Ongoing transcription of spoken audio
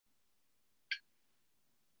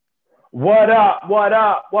What up? What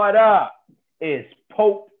up? What up? It's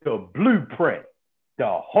Pope the Blueprint,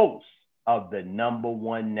 the host of the number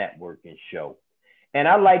one networking show. And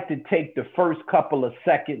I like to take the first couple of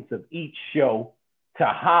seconds of each show to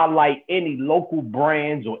highlight any local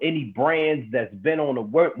brands or any brands that's been on the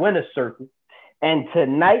winner circle. And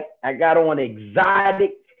tonight I got on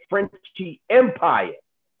Exotic Frenchy Empire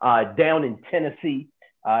down in Tennessee.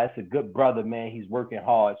 It's a good brother, man. He's working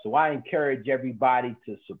hard. So I encourage everybody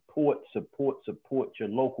to support your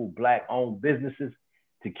local black-owned businesses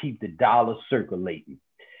to keep the dollar circulating.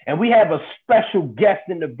 And we have a special guest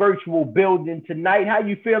in the virtual building tonight. How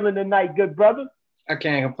you feeling tonight, good brother? I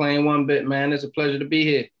can't complain one bit, man. It's a pleasure to be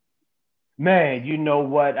here. Man, you know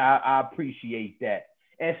what? I appreciate that.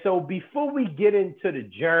 And so before we get into the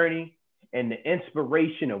journey and the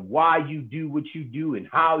inspiration of why you do what you do and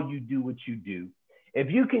how you do what you do, if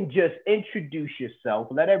you can just introduce yourself,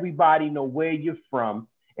 let everybody know where you're from,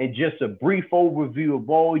 and just a brief overview of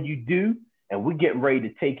all you do, and we're getting ready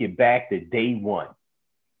to take it back to day one.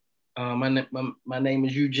 My name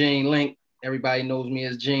is Eugene Link. Everybody knows me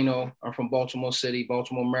as Gino. I'm from Baltimore City,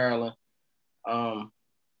 Baltimore, Maryland.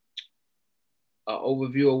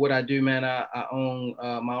 Overview of what I do, man. I own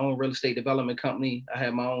my own real estate development company. I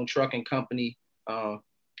have my own trucking company. I'm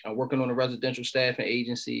working on a residential staffing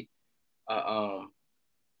agency.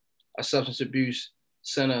 A substance abuse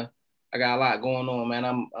center. I got a lot going on, man.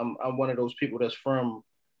 I'm one of those people that's from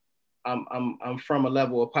I'm from a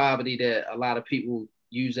level of poverty that a lot of people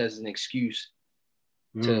use as an excuse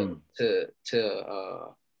to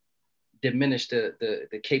diminish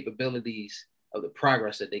the capabilities of the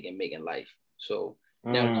progress that they can make in life. So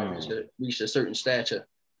now that I've reached a certain stature,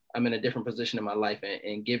 I'm in a different position in my life,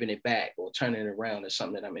 and giving it back or turning it around is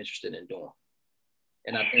something that I'm interested in doing.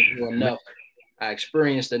 And I've been through enough. I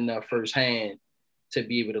experienced enough firsthand to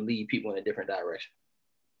be able to lead people in a different direction.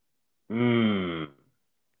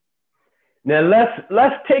 Now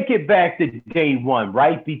let's take it back to day one,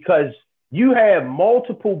 right? Because you have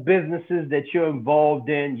multiple businesses that you're involved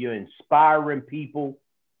in. You're inspiring people.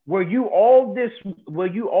 Were you always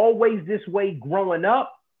this way growing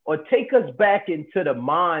up, or take us back into the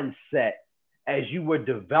mindset as you were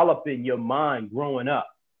developing your mind growing up?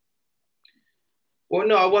 Well,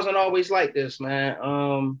 no, I wasn't always like this, man.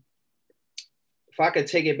 If I could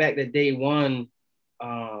take it back to day one,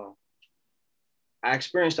 I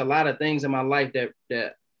experienced a lot of things in my life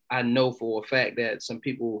that I know for a fact that some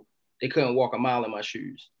people, they couldn't walk a mile in my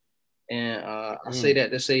shoes. And I say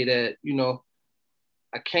that to say that, you know,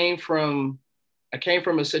 I came from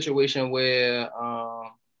a situation where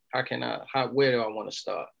where do I want to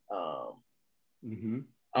start?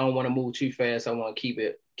 I don't want to move too fast. I want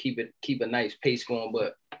to keep a nice pace going.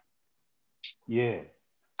 But yeah,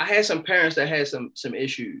 I had some parents that had some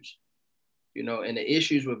issues, you know, and the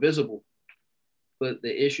issues were visible, but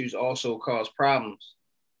the issues also caused problems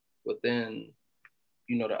within,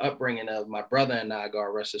 you know, the upbringing of my brother and I, God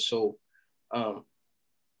rest his soul.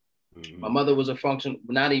 My mother was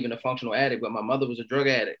not even a functional addict, but my mother was a drug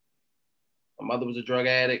addict.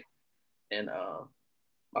 And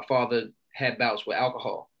my father had bouts with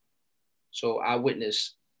alcohol. So I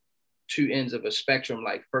witnessed two ends of a spectrum,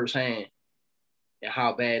 like firsthand, and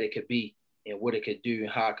how bad it could be and what it could do and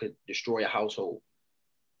how it could destroy a household.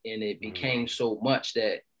 And it became so much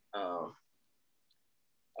that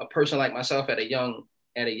a person like myself at a young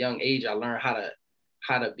age, I learned how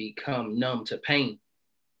to become numb to pain.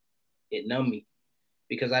 It numbed me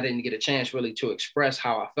because I didn't get a chance really to express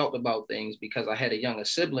how I felt about things, because I had a younger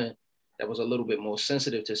sibling that was a little bit more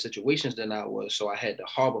sensitive to situations than I was. So I had to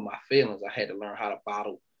harbor my feelings. I had to learn how to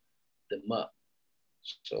bottle them up.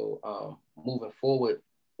 So moving forward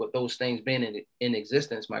with those things being in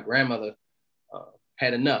existence, my grandmother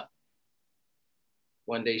had enough.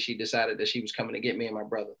 One day she decided that she was coming to get me and my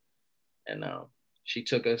brother. And she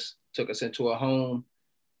took us into a home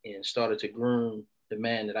and started to groom the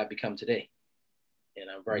man that I become today.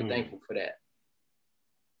 And I'm very thankful for that.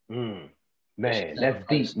 Man, that's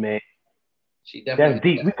deep, man. She definitely That's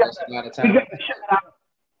deep. We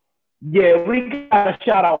gotta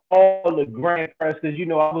shout out all the grandparents, because you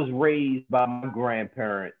know I was raised by my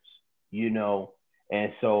grandparents, you know,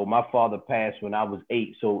 and so my father passed when I was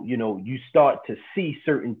 8. So you know, you start to see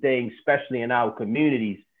certain things, especially in our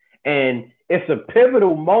communities, and it's a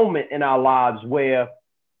pivotal moment in our lives where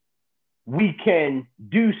we can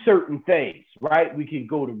do certain things, right? We can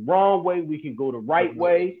go the wrong way, we can go the right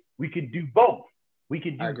way, we can do both.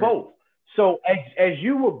 Both. So as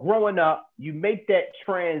you were growing up, you make that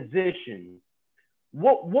transition.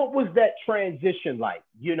 What was that transition like?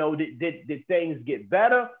 You know, did things get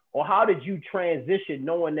better, or how did you transition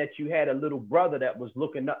knowing that you had a little brother that was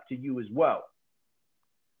looking up to you as well?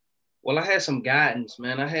 Well, I had some guidance,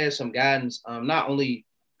 man. I had some guidance, not only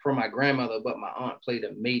from my grandmother, but my aunt played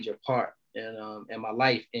a major part in my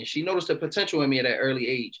life, and she noticed the potential in me at that early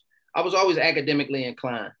age. I was always academically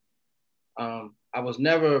inclined. I was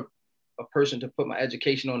never a person to put my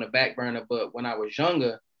education on the back burner, but when I was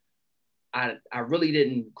younger, I really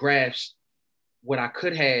didn't grasp what I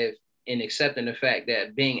could have in accepting the fact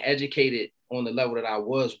that being educated on the level that I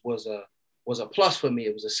was a plus for me.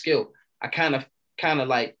 It was a skill. I kind of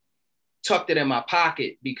like tucked it in my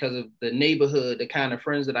pocket because of the neighborhood, the kind of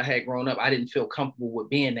friends that I had growing up. I didn't feel comfortable with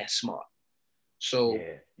being that smart. So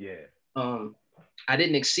I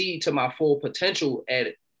didn't exceed to my full potential at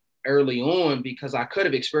it early on because I could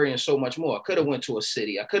have experienced so much more. I could have went to a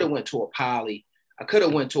city. I could have went to a poly. I could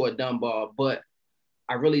have went to a Dunbar, but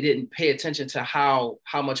I really didn't pay attention to how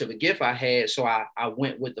much of a gift I had. So I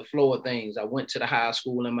went with the flow of things. I went to the high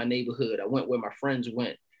school in my neighborhood. I went where my friends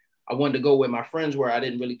went. I wanted to go where my friends were. I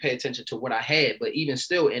didn't really pay attention to what I had. But even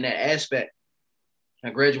still, in that aspect,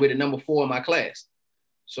 I graduated number 4 in my class.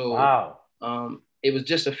 So wow. It was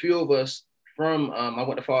just a few of us from, I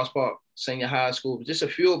went to Forest Park Senior High School. It was just a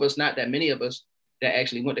few of us, not that many of us, that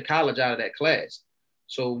actually went to college out of that class.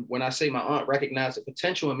 So when I say my aunt recognized the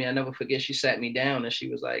potential in me, I never forget she sat me down and she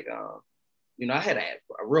was like, I had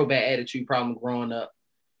a real bad attitude problem growing up.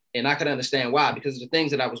 And I could understand why, because of the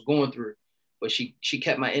things that I was going through. But she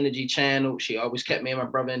kept my energy channeled. She always kept me and my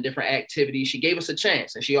brother in different activities. She gave us a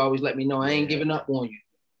chance. And she always let me know, I ain't giving up on you.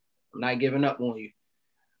 I'm not giving up on you.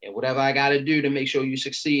 And whatever I got to do to make sure you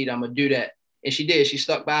succeed, I'm going to do that. And she did. She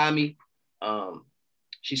stuck by me.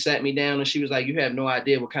 She sat me down and she was like, you have no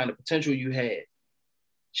idea what kind of potential you had.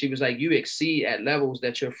 She was like, you exceed at levels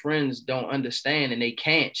that your friends don't understand and they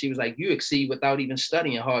can't. She was like, you exceed without even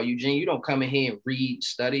studying hard, Eugene. You don't come in here and read,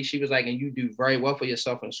 study. She was like, and you do very well for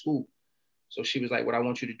yourself in school. So she was like, what I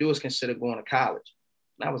want you to do is consider going to college.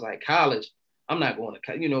 And I was like, college? I'm not going to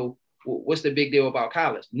college. What's the big deal about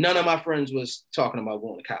college? None of my friends was talking about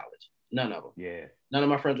going to college. None of them. Yeah. None of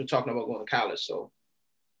my friends were talking about going to college. So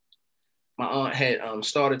my aunt had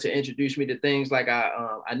started to introduce me to things like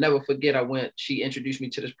I never forget. She introduced me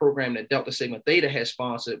to this program that Delta Sigma Theta had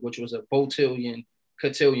sponsored, which was a cotillion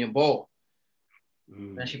ball.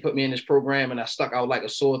 And she put me in this program and I stuck out like a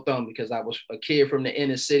sore thumb because I was a kid from the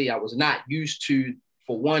inner city. I was not used to,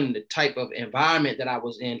 for one, the type of environment that I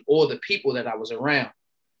was in or the people that I was around.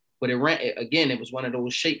 But it was one of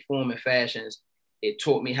those shape, form, and fashions. It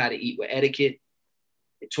taught me how to eat with etiquette.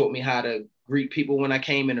 It taught me how to greet people when I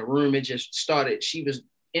came in the room. It just started. She was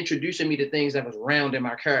introducing me to things that was round in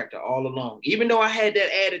my character all along. Even though I had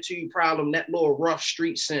that attitude problem, that little rough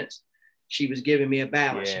street sense, she was giving me a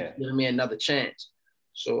balance. She was giving me another chance.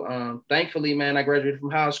 So thankfully, man, I graduated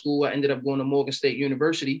from high school. I ended up going to Morgan State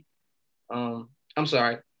University. I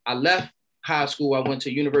left high school. I went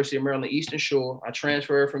to University of Maryland Eastern Shore. I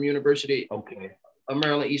transferred from University of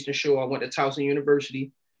Maryland Eastern Shore. I went to Towson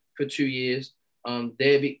University for 2 years.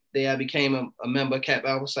 There I became a member of Kappa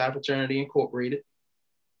Alpha Psi Fraternity Incorporated.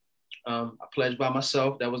 I pledged by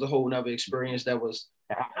myself. That was a whole nother experience that was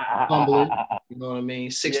humbling. You know what I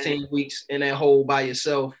mean? 16 weeks in that hole by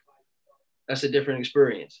yourself. That's a different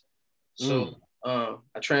experience. So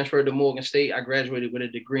I transferred to Morgan State. I graduated with a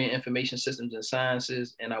degree in information systems and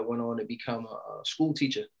sciences, and I went on to become a school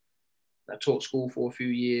teacher. I taught school for a few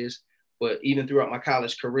years, but even throughout my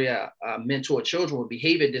college career, I mentored children with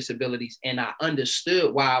behavior disabilities, and I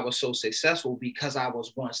understood why I was so successful because I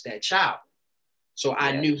was once that child. So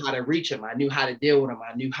I knew how to reach them. I knew how to deal with them.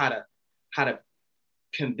 I knew how to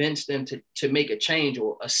convince them to make a change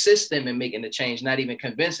or assist them in making the change, not even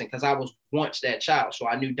convincing, because I was once that child. So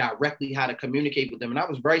I knew directly how to communicate with them. And I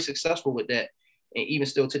was very successful with that. And even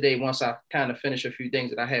still today, once I kind of finish a few things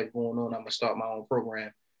that I have going on, I'm going to start my own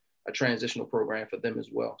program, a transitional program for them as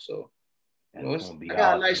well. So, I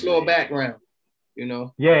got a nice little background,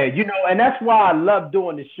 Yeah, and that's why I love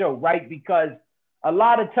doing the show, right? Because a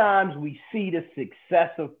lot of times we see the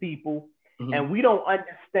success of people and we don't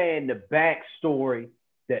understand the backstory,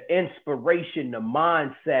 the inspiration, the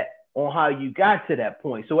mindset on how you got to that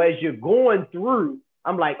point. So as you're going through,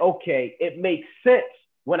 I'm like, okay, it makes sense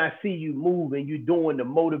when I see you move and you're doing the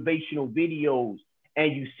motivational videos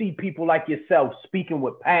and you see people like yourself speaking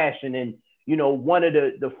with passion. And, one of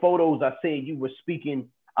the photos I said you were speaking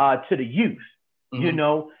to the youth, and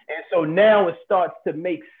so now it starts to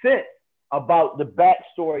make sense about the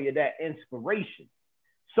backstory of that inspiration.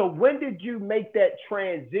 So when did you make that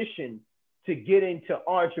transition to get into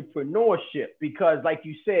entrepreneurship? Because like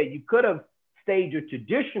you said, you could have stayed your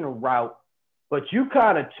traditional route, but you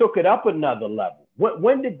kind of took it up another level.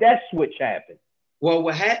 When did that switch happen? Well,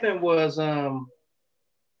 what happened was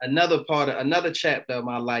another chapter of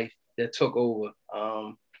my life that took over.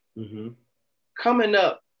 Coming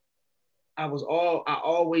up, I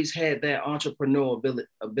always had that entrepreneurial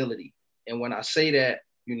ability. And when I say that,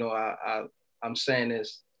 you know, I'm saying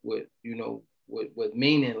this with, you know, with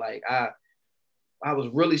meaning. Like I was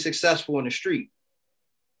really successful in the street.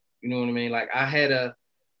 You know what I mean? Like I had a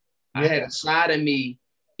side of me,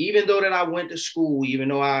 even though that I went to school, even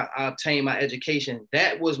though I obtained my education,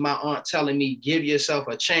 that was my aunt telling me, give yourself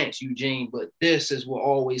a chance, Eugene, but this is what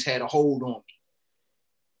always had a hold on me.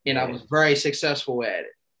 And I was very successful at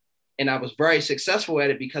it. And I was very successful at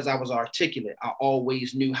it because I was articulate. I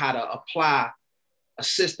always knew how to apply a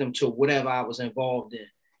system to whatever I was involved in.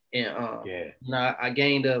 And you know, I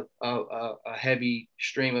gained a heavy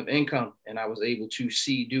stream of income, and I was able to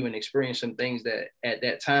see, do, and experience some things that at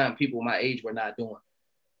that time people my age were not doing.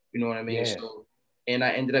 You know what I mean? Yeah. So, and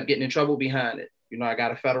I ended up getting in trouble behind it. You know, I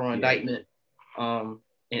got a federal indictment, and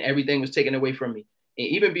everything was taken away from me. And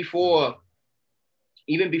even before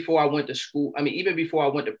I went to school, even before I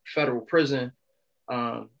went to federal prison,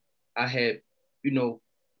 I had, you know,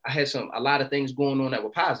 I had a lot of things going on that were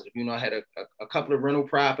positive. You know, I had a couple of rental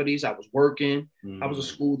properties. I was working. I was a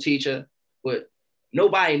school teacher, but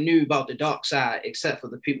nobody knew about the dark side except for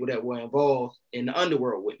the people that were involved in the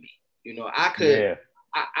underworld with me. You know,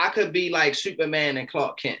 I could be like Superman and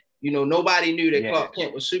Clark Kent. You know, nobody knew that Clark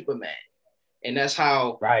Kent was Superman. And that's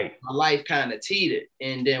how my life kind of teetered.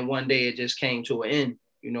 And then one day it just came to an end,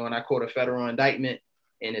 you know, and I caught a federal indictment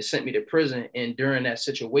and it sent me to prison. And during that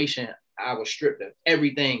situation, I was stripped of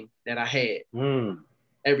everything that I had.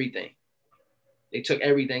 Everything. They took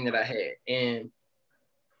everything that I had. And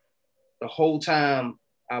the whole time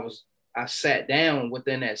I sat down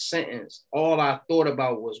within that sentence, all I thought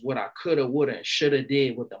about was what I coulda, woulda, and shoulda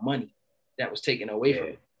did with the money that was taken away from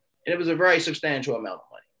me. And it was a very substantial amount of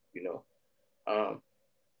money, you know.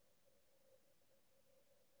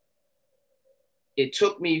 It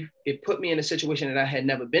put me in a situation that I had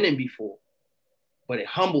never been in before, but it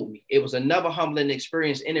humbled me. It was another humbling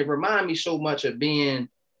experience. And it reminded me so much of being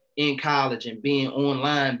in college and being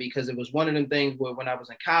online, because it was one of them things where when I was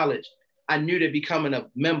in college, I knew that becoming a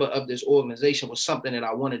member of this organization was something that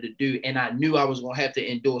I wanted to do. And I knew I was going to have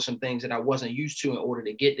to endure some things that I wasn't used to in order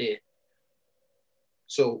to get there.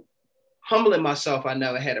 So humbling myself, I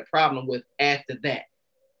never had a problem with after that,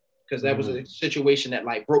 because that was a situation that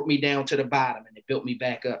like broke me down to the bottom and it built me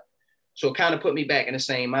back up. So it kind of put me back in the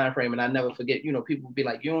same mind frame. And I never forget, you know, people would be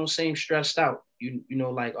like, you don't seem stressed out. You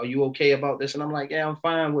know, like, are you okay about this? And I'm like, yeah, I'm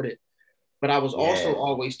fine with it. But I was also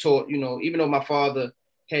always taught, you know, even though my father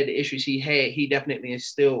had the issues he had, he definitely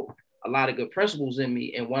instilled a lot of good principles in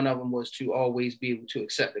me. And one of them was to always be able to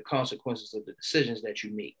accept the consequences of the decisions that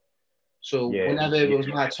you make. So whenever it was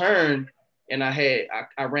my turn and I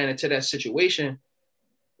ran into that situation,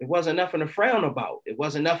 it wasn't nothing to frown about. It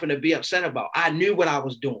wasn't nothing to be upset about. I knew what I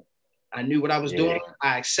was doing. Doing.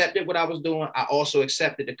 I accepted what I was doing. I also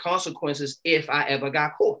accepted the consequences if I ever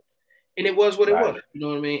got caught. And it was what it was. You know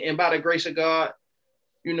what I mean? And by the grace of God,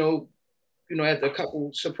 you know, after a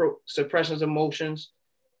couple suppressions of emotions,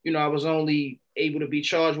 you know, I was only able to be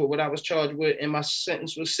charged with what I was charged with, and my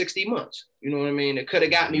sentence was 60 months. You know what I mean? It could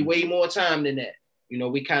have got me way more time than that. You know,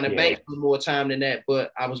 we kind of banked for more time than that,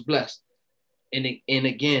 but I was blessed. And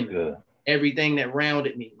again, everything that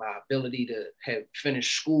rounded me, my ability to have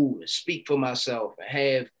finished school and speak for myself and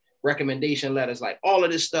have recommendation letters, like all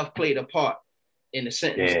of this stuff played a part in the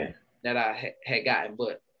sentence that I had gotten.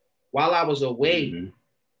 But while I was away,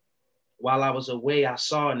 I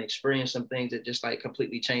saw and experienced some things that just like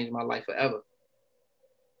completely changed my life forever.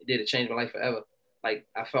 It did. It changed my life forever. Like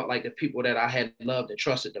I felt like the people that I had loved and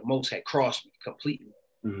trusted the most had crossed me completely.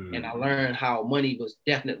 And I learned how money was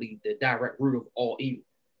definitely the direct root of all evil.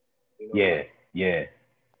 You know?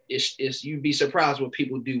 It's you'd be surprised what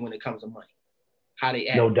people do when it comes to money, how they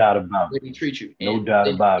act, no doubt about it, they treat you, no doubt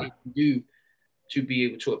about it. Do to be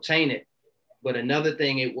able to obtain it. But another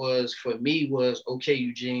thing it was for me was, okay,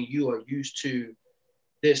 Eugene, you are used to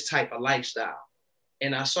this type of lifestyle,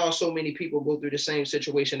 and I saw so many people go through the same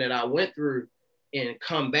situation that I went through and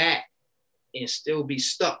come back and still be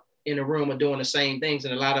stuck in a room and doing the same things,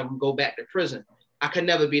 and a lot of them go back to prison. I could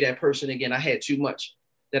never be that person again. I had too much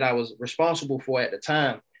that I was responsible for at the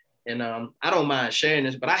time. And I don't mind sharing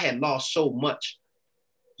this, but I had lost so much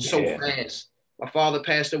so fast. My father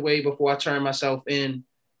passed away before I turned myself in.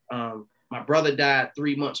 My brother died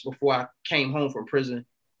 3 months before I came home from prison.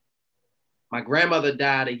 My grandmother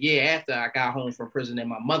died a year after I got home from prison, and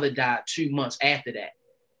my mother died 2 months after that.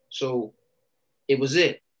 So it was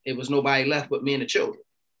it. It was nobody left but me and the children.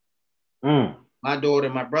 my daughter,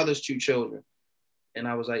 my brother's 2 children. And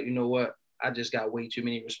I was like, you know what? I just got way too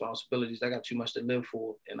many responsibilities. I got too much to live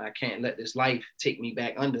for. And I can't let this life take me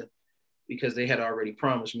back under, because they had already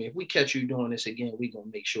promised me, if we catch you doing this again, we're going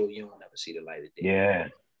to make sure you don't ever see the light of day. Yeah.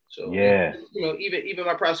 So, yeah. And, you know, even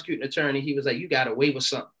my prosecuting attorney, he was like, you got away with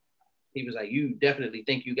something. He was like, you definitely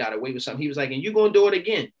think you got away with something. He was like, and you're going to do it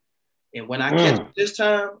again. And when I catch you this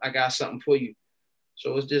time, I got something for you.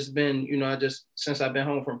 So it's just been, you know, since I've been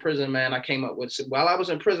home from prison, man, while I was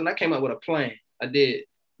in prison, I came up with a plan. I did.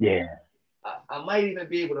 Yeah. I might even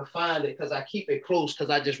be able to find it, because I keep it close, because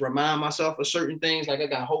I just remind myself of certain things. Like I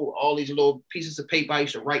got all these little pieces of paper. I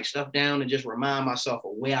used to write stuff down and just remind myself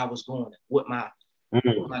of where I was going, what my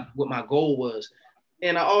goal was.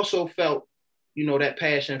 And I also felt, you know, that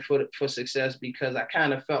passion for success, because I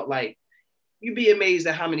kind of felt like you'd be amazed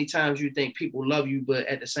at how many times you think people love you, but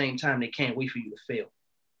at the same time, they can't wait for you to fail.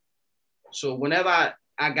 So whenever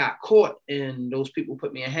I got caught and those people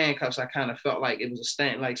put me in handcuffs, I kind of felt like it was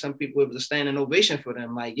some people, it was a standing ovation for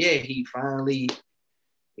them. Like, yeah, he finally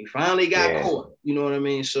got caught. You know what I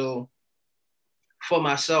mean? So for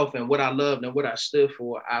myself and what I loved and what I stood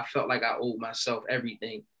for, I felt like I owed myself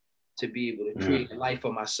everything to be able to create a life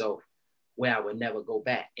for myself where I would never go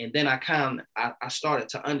back. And then I started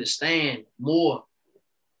to understand more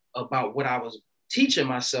about what I was teaching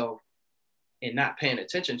myself and not paying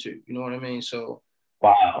attention to. You know what I mean? So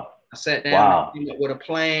wow. I sat down and came up with a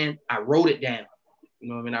plan. I wrote it down. You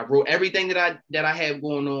know what I mean? I wrote everything that I have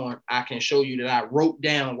going on. I can show you that I wrote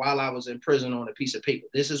down while I was in prison on a piece of paper.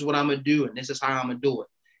 This is what I'm gonna do, and this is how I'm gonna do it.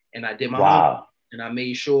 And I did my homework, and I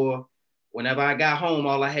made sure whenever I got home,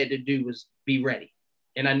 all I had to do was be ready.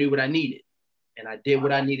 And I knew what I needed, and I did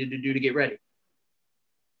what I needed to do to get ready.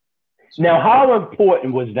 So, now, how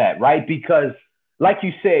important was that, right? Because like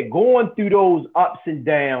you said, going through those ups and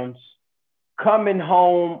downs, coming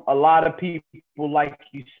home, a lot of people, like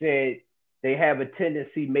you said, they have a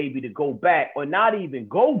tendency maybe to go back, or not even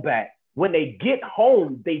go back. When they get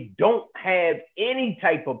home, they don't have any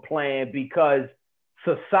type of plan, because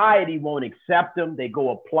society won't accept them. They go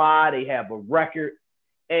apply, they have a record.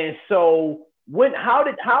 And so how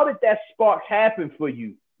did that spark happen for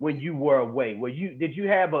you when you were away? Did you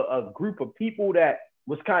have a group of people that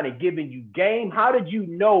was kind of giving you game? How did you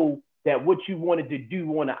know that what you wanted to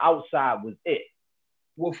do on the outside was it?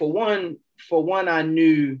 Well, for one, I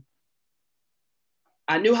knew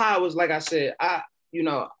how I was. Like I said,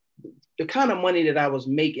 the kind of money that I was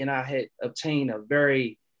making, I had obtained a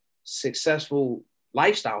very successful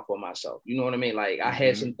lifestyle for myself. You know what I mean? Like I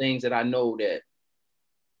had some things that I know that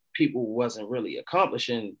people wasn't really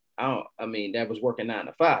accomplishing. That was working 9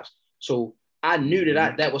 to 5. So I knew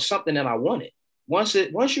that was something that I wanted. Once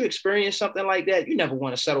you experience something like that, you never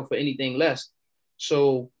want to settle for anything less.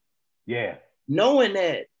 So yeah, knowing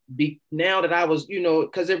that now that I was,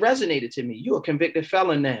 because it resonated to me, you're a convicted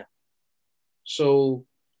felon now. So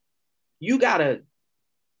you gotta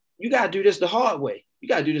do this the hard way. You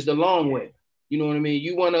gotta do this the long way. You know what I mean?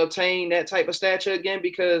 You want to obtain that type of stature again,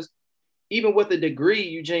 because even with a degree,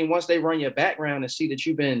 Eugene, once they run your background and see that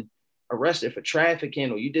you've been arrested for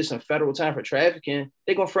trafficking or you did some federal time for trafficking,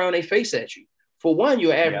 they're gonna frown their face at you. For one,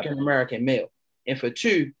 you're an African-American male. And for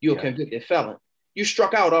two, you're a convicted felon. You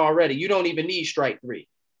struck out already. You don't even need strike 3.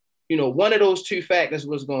 One of those 2 factors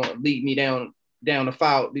was going to lead me down the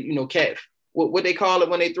file, what they call it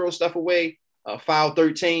when they throw stuff away, file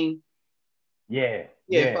 13. Yeah,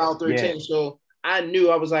 file 13. Yeah. So I knew,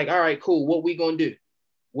 I was like, all right, cool. What we going to do?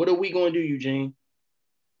 What are we going to do, Eugene?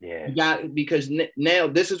 Yeah. Because now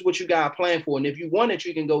this is what you got to plan for. And if you want it,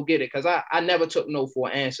 you can go get it. Because I never took no for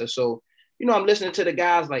an answer. So, I'm listening to the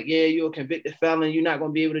guys like, yeah, you're a convicted felon. You're not going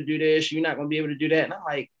to be able to do this. You're not going to be able to do that. And I'm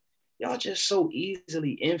like, y'all just so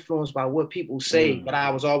easily influenced by what people say. But I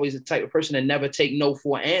was always the type of person that never take no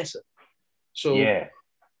for an answer. So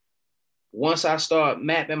once I start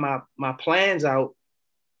mapping my plans out,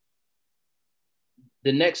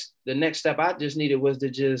 the next step I just needed was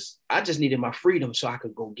I just needed my freedom so I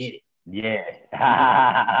could go get it. Yeah.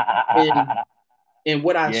 and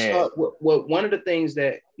what I saw, one of the things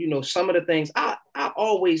that, some of the things I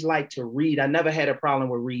always like to read. I never had a problem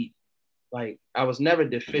with reading. Like I was never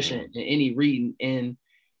deficient in any reading. And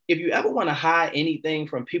if you ever want to hide anything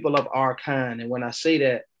from people of our kind, and when I say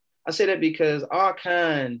that because our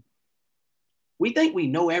kind, we think we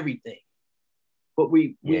know everything. But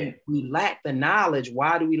we lack the knowledge.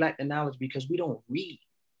 Why do we lack the knowledge? Because we don't read.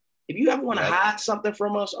 If you ever want to hide something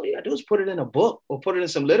from us, all you gotta do is put it in a book or put it in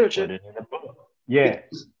some literature. Put it in a book. Yeah.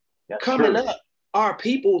 Coming up, our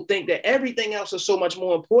people think that everything else is so much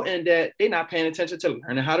more important that they're not paying attention to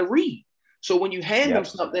learning how to read. So when you hand them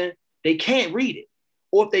something, they can't read it.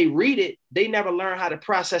 or if they read it, they never learn how to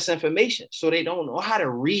process information. So they don't know how to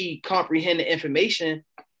read, comprehend the information,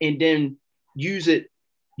 and then use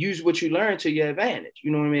what you learn to your advantage.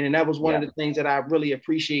 You know what I mean? And that was one of the things that I really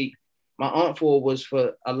appreciate my aunt for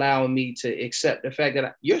allowing me to accept the fact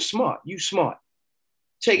that you're smart. You smart.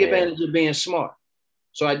 Take advantage of being smart.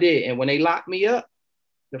 So I did. And when they locked me up,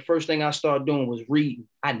 the first thing I started doing was reading.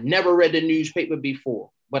 I never read the newspaper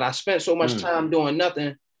before, but I spent so much time doing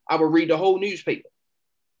nothing, I would read the whole newspaper.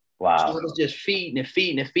 Wow. So I was just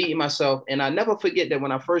feeding myself. And I never forget that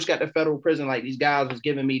when I first got to federal prison, like these guys was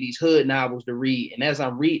giving me these hood novels to read. And as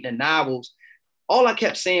I'm reading the novels, all I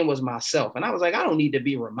kept saying was myself. And I was like, I don't need to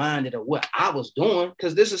be reminded of what I was doing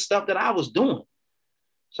because this is stuff that I was doing.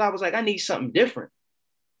 So I was like, I need something different.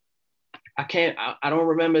 I don't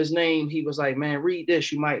remember his name. He was like, man, read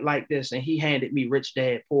this. You might like this. And he handed me Rich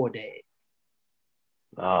Dad, Poor Dad.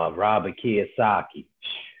 Robert Kiyosaki.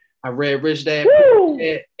 I read Rich Dad, Poor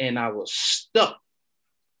Dad, and I was stuck.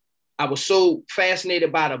 I was so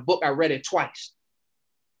fascinated by the book, I read it twice.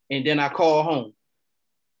 And then I called home.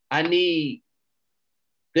 I need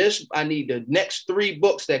the next 3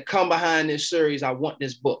 books that come behind this series. I want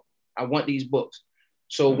this book. I want these books.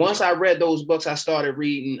 So once I read those books, I started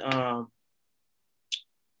reading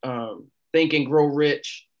Think and Grow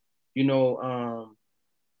Rich. I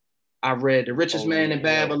read The Richest Man in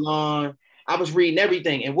Babylon. I was reading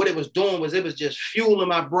everything. And what it was doing was it was just fueling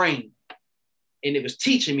my brain. And it was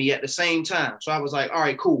teaching me at the same time. So I was like, all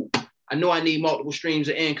right, cool. I know I need multiple streams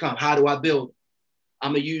of income. How do I build it?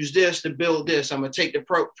 I'm going to use this to build this. I'm going to take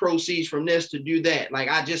the proceeds from this to do that. Like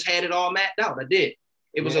I just had it all mapped out. I did.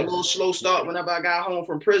 It was a little slow start whenever I got home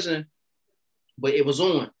from prison, but it was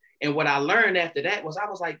on. And what I learned after that was I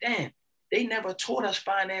was like, damn, they never taught us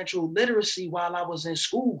financial literacy while I was in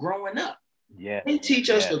school growing up. Yeah. They teach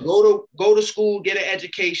us to go to school, get an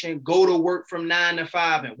education, go to work from 9 to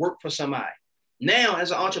 5 and work for somebody. Now,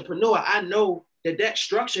 as an entrepreneur, I know that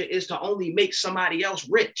structure is to only make somebody else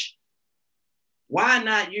rich. Why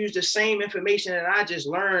not use the same information that I just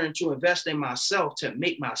learned to invest in myself to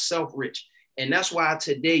make myself rich? And that's why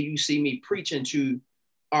today you see me preaching to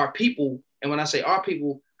our people. And when I say our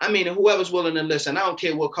people, I mean whoever's willing to listen. I don't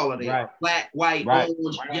care what color they are, black, white,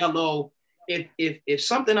 orange, yellow. If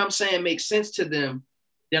something I'm saying makes sense to them,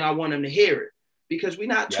 then I want them to hear it. Because we're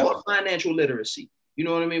not taught financial literacy. You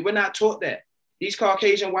know what I mean? We're not taught that. These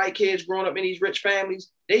Caucasian white kids growing up in these rich families,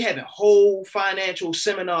 they having whole financial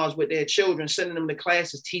seminars with their children, sending them to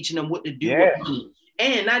classes, teaching them what to do with money.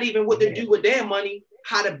 And not even what to do with their money,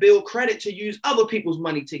 how to build credit to use other people's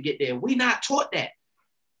money to get there. We not taught that.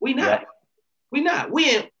 We not. I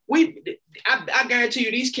guarantee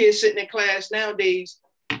you these kids sitting in class nowadays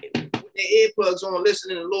with their earplugs on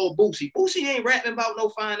listening to Lil Boosie. Boosie ain't rapping about no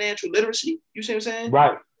financial literacy. You see what I'm saying?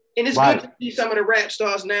 Right. And it's good to see some of the rap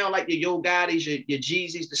stars now, like your Yo Gottis, your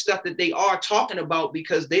Jeezys, the stuff that they are talking about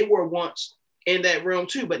because they were once in that realm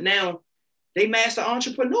too. But now they master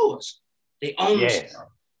entrepreneurs. They own stuff.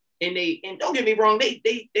 And don't get me wrong,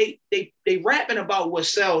 they rapping about what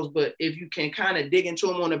sells, but if you can kind of dig into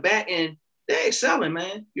them on the back end, they're excelling,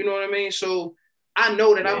 man. You know what I mean? So I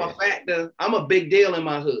know that I'm a factor. I'm a big deal in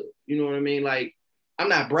my hood. You know what I mean? Like I'm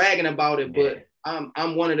not bragging about it, but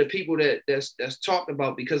I'm one of the people that's talked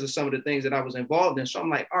about because of some of the things that I was involved in. So I'm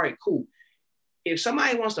like, all right, cool. If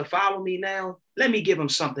somebody wants to follow me now, let me give them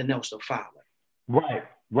something else to follow. Right.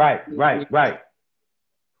 And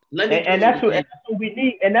that's what we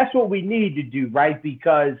need. And that's what we need to do, right?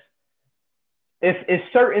 Because it's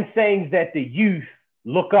certain things that the youth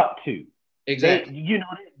look up to. Exactly.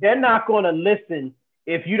 They're not going to listen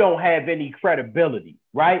if you don't have any credibility,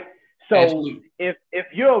 right? So Absolutely. if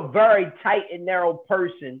you're a very tight and narrow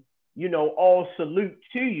person, all salute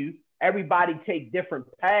to you. Everybody take different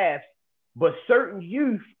paths, but certain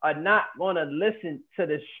youth are not going to listen to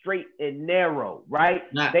the straight and narrow, right?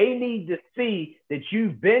 They need to see that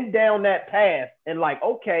you've been down that path and like,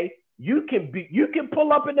 okay, you can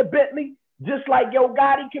pull up in the Bentley just like Yo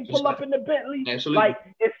Gotti can pull up in the Bentley. Absolutely. Like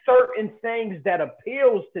it's certain things that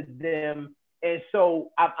appeals to them. And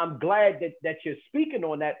so I'm glad that you're speaking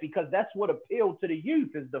on that because that's what appealed to the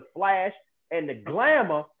youth is the flash and the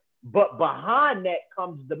glamour. But behind that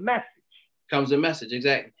comes the message.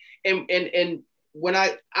 Exactly. And when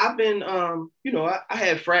I've been, I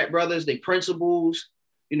have frat brothers, they principals,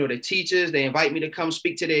 they teachers, they invite me to come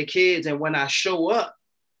speak to their kids. And when I show up,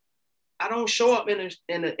 I don't show up and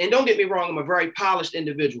don't get me wrong, I'm a very polished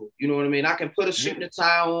individual. You know what I mean? I can put a suit and a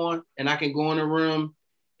tie on and I can go in a room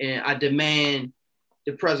and I demand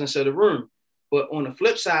the presence of the room. But on the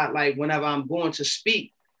flip side, like whenever I'm going to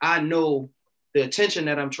speak, I know the attention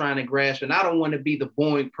that I'm trying to grasp. And I don't want to be the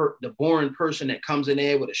boring person that comes in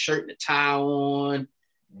there with a shirt and a tie on.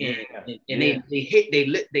 And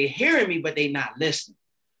they hearing me, but they not listening.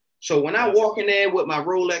 So when I walk in there with my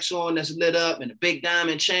Rolex on that's lit up and a big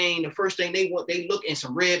diamond chain, the first thing they look in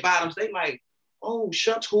some red bottoms. They like, oh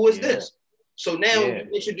shucks, who is this? So now you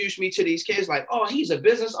introduce me to these kids like, oh, he's a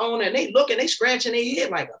business owner, and they look and they scratching their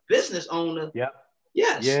head like, a business owner. Yeah.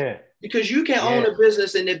 Yes. Yeah. Because you can own a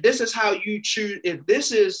business, and if this is how you choose, if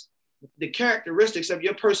this is the characteristics of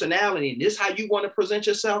your personality, and this is how you want to present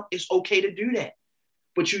yourself, it's okay to do that.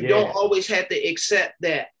 But you don't always have to accept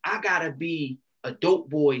that I gotta be a dope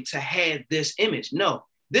boy to have this image. No,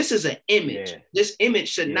 this is an image. This image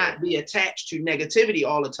should not be attached to negativity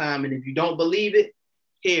all the time. And if you don't believe it,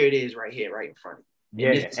 here it is right here, right in front of you.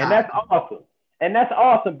 And that's awesome. And that's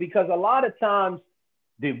awesome because a lot of times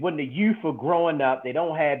when the youth are growing up, they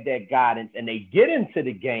don't have that guidance and they get into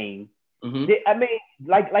the game. I mean,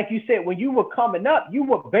 like you said, when you were coming up, you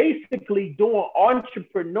were basically doing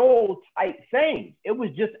entrepreneurial type things. It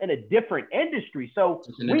was just in a different industry. So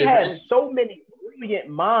we had so many brilliant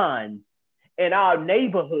minds in our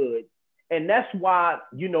neighborhood. And that's why,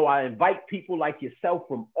 you know, I invite people like yourself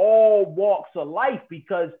from all walks of life,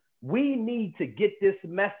 because we need to get this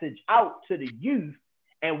message out to the youth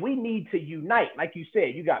and we need to unite. Like you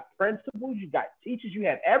said, you got principals, you got teachers, you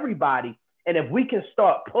have everybody. And if we can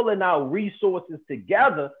start pulling our resources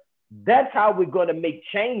together, that's how we're going to make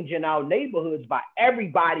change in our neighborhoods, by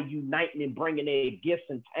everybody uniting and bringing their gifts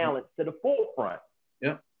and talents to the forefront.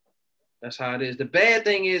 Yeah, that's how it is. The bad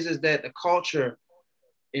thing is that the culture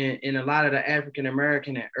in a lot of the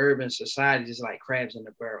African-American and urban societies is like crabs in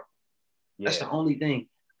the barrel. That's the only thing.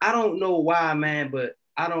 I don't know why, man, but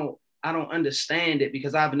I don't understand it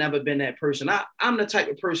because I've never been that person. I'm the type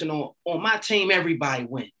of person on my team, everybody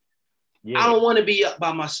win. I don't want to be up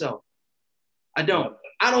by myself. I don't.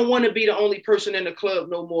 I don't want to be the only person in the club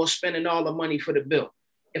no more spending all the money for the bill.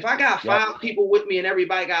 If I got 5 people with me and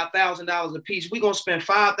everybody got $1,000 a piece, we're going to spend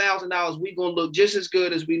 $5,000. We're going to look just as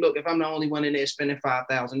good as we look if I'm the only one in there spending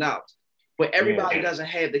 $5,000. But everybody doesn't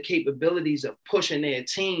have the capabilities of pushing their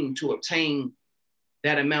team to obtain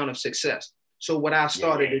that amount of success. So what I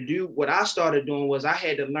started doing was I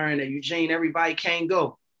had to learn that, Eugene, everybody can't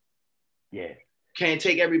go. Yeah. Can't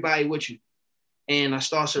take everybody with you. And I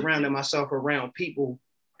started surrounding myself around people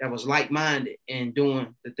that was like-minded and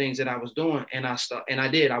doing the things that I was doing. And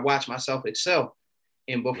I watched myself excel.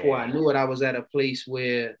 And before I knew it, I was at a place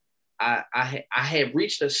where I had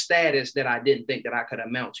reached a status that I didn't think that I could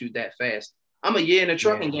amount to that fast. I'm a year in the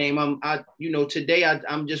trucking game. Today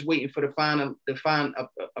I'm just waiting for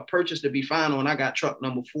a purchase to be final, and I got truck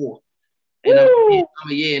number 4. And I'm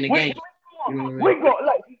a year in the game. We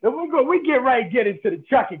get into the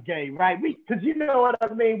trucking game, right? Because you know what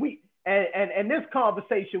I mean. And this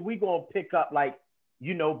conversation we gonna pick up, like,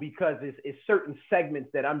 you know, because it's certain segments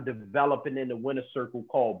that I'm developing in the Winner Circle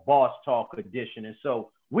called Boss Talk Edition, and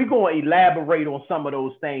so we're gonna elaborate on some of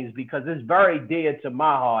those things because it's very dear to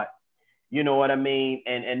my heart. You know what I mean?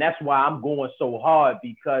 And that's why I'm going so hard,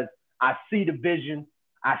 because I see the vision,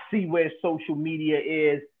 I see where social media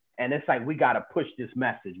is, and it's like we gotta push this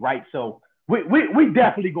message, right? So we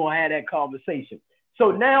definitely gonna have that conversation.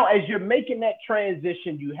 So now, as you're making that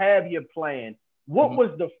transition, you have your plan. What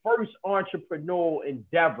was the first entrepreneurial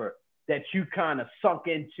endeavor that you kind of sunk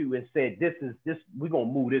into and said, this, we're gonna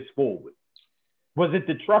move this forward? Was it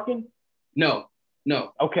the trucking? No.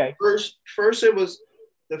 Okay. First it was,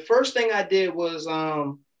 the first thing I did was,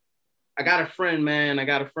 I got a friend, man. I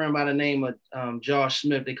got a friend by the name of Josh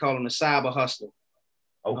Smith. They call him the Cyber Hustler.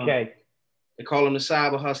 Okay. They call him the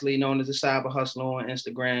Cyber Hustler, known as the Cyber Hustler on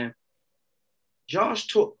Instagram. Josh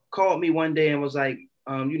called me one day and was like,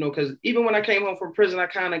 because even when I came home from prison, I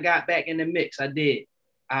kind of got back in the mix. I did.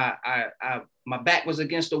 My back was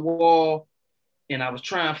against the wall, and I was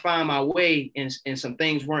trying to find my way, and some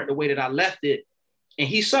things weren't the way that I left it. And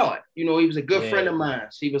he saw it. You know, he was a good friend of mine.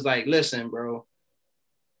 So he was like, listen, bro,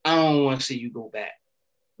 I don't want to see you go back.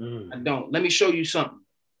 I don't. Let me show you something.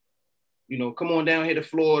 You know, come on down here to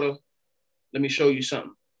Florida. Let me show you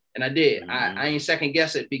something. And I did. I ain't second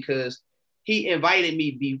guess it, because he invited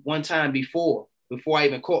me one time before I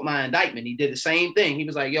even caught my indictment. He did the same thing. He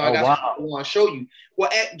was like, yo, I got something I want to show you. Well,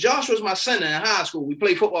 Josh was my son in high school. We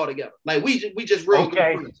played football together. Like, we just real good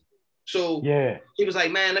friends. So he was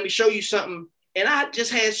like, man, let me show you something. And I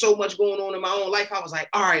just had so much going on in my own life. I was like,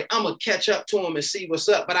 all right, I'm going to catch up to him and see what's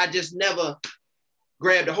up. But I just never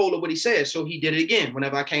grabbed a hold of what he said. So he did it again.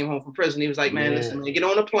 Whenever I came home from prison, he was like, man, listen, man, get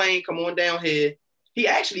on a plane, come on down here. He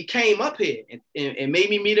actually came up here and made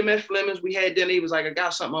me meet him at Fleming's. We had dinner. He was like, I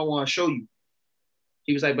got something I want to show you.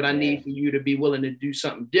 He was like, but I need for you to be willing to do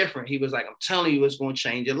something different. He was like, I'm telling you, it's going to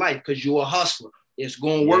change your life because you're a hustler. It's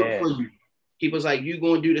going to work for you. He was like, you're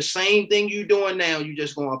going to do the same thing you're doing now. You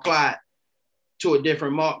just going to apply it to a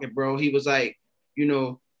different market, bro. He was like, you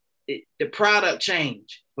know, the product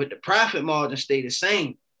change, but the profit margin stay the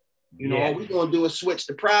same. You know, all we're going to do is switch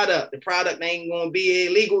the product. The product ain't going to be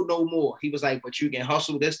illegal no more. He was like, but you can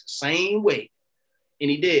hustle this the same way. And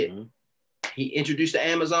he did. Mm-hmm. He introduced the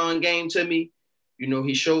Amazon game to me. You know,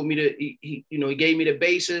 he showed me he gave me the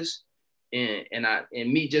basis, and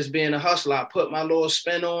me just being a hustler, I put my little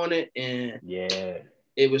spin on it, and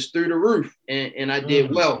it was through the roof, and I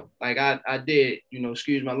did well. Like I did, you know,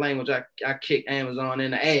 excuse my language, I kicked Amazon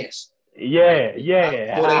in the ass.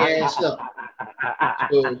 I tore their ass up.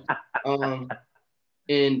 So,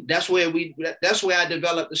 and that's where I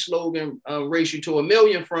developed the slogan, "Race You to a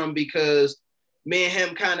Million" from, because me and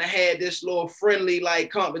him kind of had this little friendly like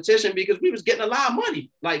competition because we was getting a lot of money.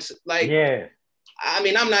 Like I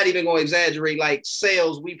mean, I'm not even going to exaggerate. Like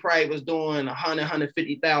sales, we probably was doing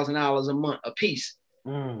 $150,000 a month a piece.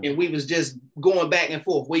 And we was just going back and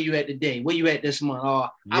forth. Where you at today? Where you at this month?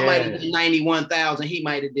 I might have did 91,000. He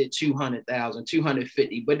might have did 200,000,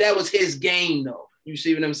 250. But that was his game though. You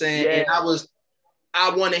see what I'm saying? Yeah. And I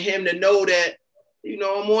wanted him to know that, you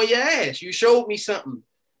know, I'm on your ass. You showed me something.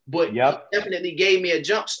 But he definitely gave me a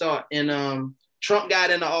jump start. And Trump got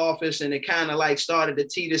in the office, and it kind of like started to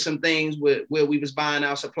teeter some things where we was buying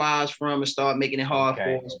our supplies from and start making it hard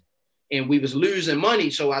for us. And we was losing money.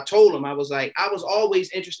 So I told him, I was like, I was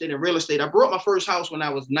always interested in real estate. I bought my first house when I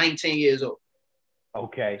was 19 years old.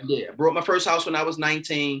 Okay. Yeah, I bought my first house when I was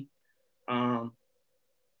 19. I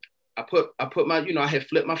put my, you know, I had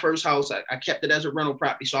flipped my first house. I kept it as a rental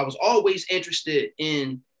property. So I was always interested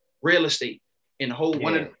in real estate. And the whole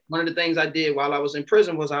one of the things I did while I was in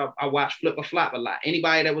prison was I watched Flip or Flop a lot.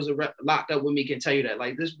 Anybody that was locked up with me can tell you that.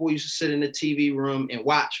 Like, this boy used to sit in the TV room and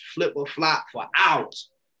watch Flip or Flop for hours.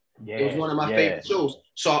 It was one of my favorite shows.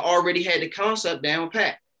 So I already had the concept down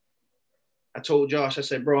pat. I told Josh, I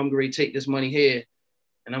said, bro, I'm going to take this money here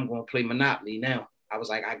and I'm going to play Monopoly now. I was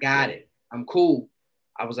like, I got it. I'm cool.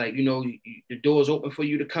 I was like, you know, the door's open for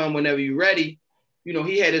you to come whenever you're ready. You know,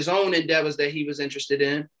 he had his own endeavors that he was interested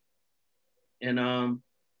in. And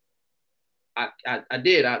I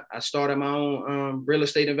did. I started my own real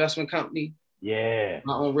estate investment company. Yeah.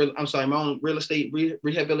 My own real estate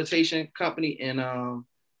rehabilitation company. And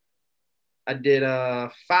I did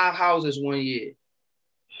 5 houses one year.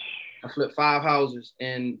 I flipped 5 houses,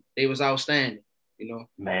 and they was outstanding. You know,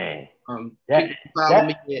 man. People follow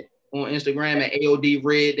me on Instagram at AOD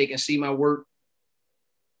Red. They can see my work.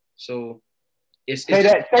 So. Say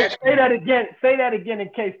that again. Say that again in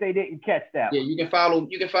case they didn't catch that. Yeah, you can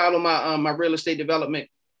follow my my real estate development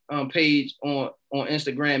page on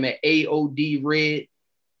Instagram at AOD Red.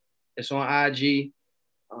 It's on IG,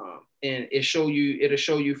 and it'll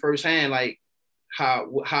show you firsthand like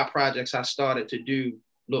how projects I started to do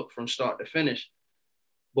look from start to finish.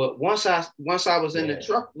 But once I was in the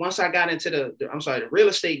truck, once I got into the real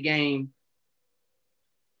estate game,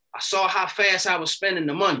 I saw how fast I was spending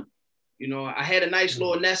the money. You know, I had a nice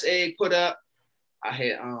little nest egg put up. I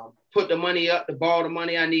had put the money up to borrow the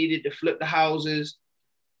money I needed to flip the houses.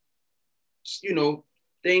 You know,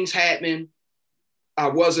 things happened.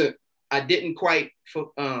 I didn't quite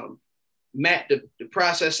map the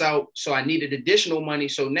process out, so I needed additional money.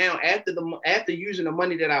 So now after using the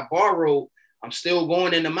money that I borrowed, I'm still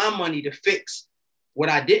going into my money to fix what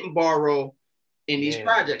I didn't borrow in these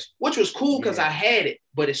projects, which was cool because I had it,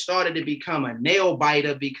 but it started to become a nail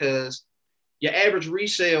biter because your average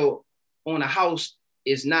resale on a house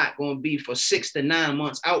is not going to be for 6 to 9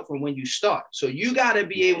 months out from when you start. So you got to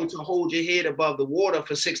be able to hold your head above the water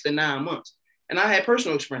for 6 to 9 months. And I had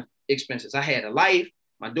personal expenses. I had a life.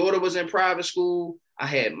 My daughter was in private school. I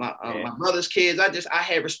had my brother's kids. I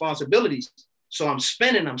had responsibilities. So I'm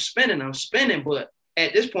spending. But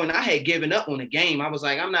at this point, I had given up on the game. I was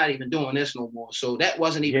like, I'm not even doing this no more. So that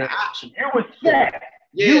wasn't even an option. You were set.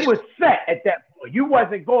 You were set at that point. You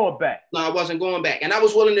wasn't going back. No, I wasn't going back. And I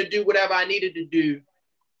was willing to do whatever I needed to do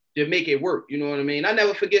to make it work. You know what I mean? I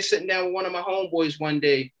never forget sitting down with one of my homeboys one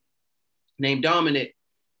day named Dominic.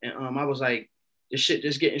 And I was like, this shit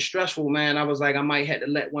just getting stressful, man. I was like, I might have to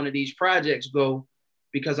let one of these projects go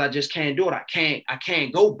because I just can't do it. I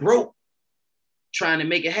can't go broke trying to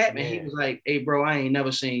make it happen. Yeah. He was like, hey, bro, I ain't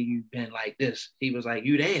never seen you been like this. He was like,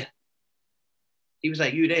 you there. He was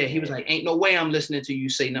like, you there. He was like, ain't no way I'm listening to you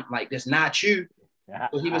say nothing like this. Not you.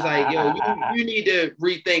 So he was like, yo, you need to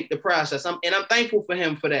rethink the process. I'm thankful for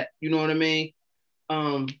him for that. You know what I mean?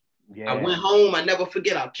 I went home. I never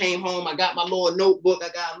forget. I came home. I got my little notebook.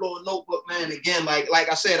 Man. Again, like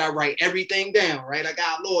I said, I write everything down, right? I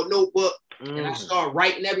got a little notebook and I start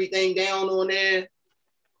writing everything down on there.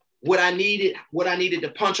 What I needed to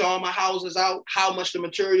punch all my houses out, how much the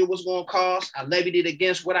material was going to cost. I levied it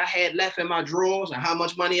against what I had left in my drawers and how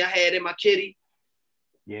much money I had in my kitty.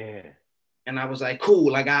 Yeah. And I was like,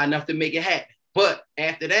 cool, I got enough to make it happen. But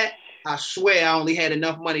after that, I swear I only had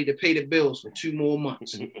enough money to pay the bills for 2 more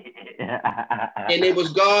months. And it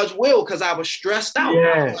was God's will because I was stressed out.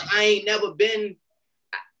 Yeah. I ain't never been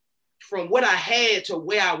from what I had to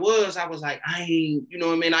where I was. I was like, I ain't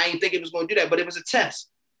think it was going to do that, but it was a test.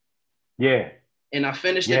 Yeah. And I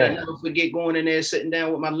finished it. I never forget going in there, sitting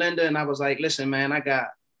down with my lender. And I was like, listen, man, I got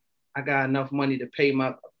enough money to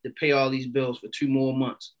pay all these bills for 2 more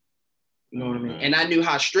months. You know what I mean? And I knew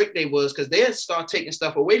how strict they was because they'd start taking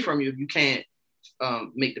stuff away from you if you can't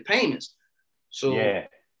make the payments. So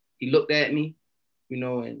he looked at me,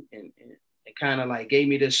 and kind of like gave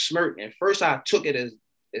me this smirk. And first I took it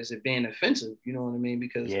as it being offensive, you know what I mean?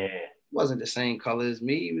 Because he wasn't the same color as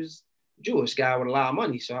me. He was a Jewish guy with a lot of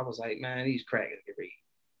money. So I was like, man, these crackers get ready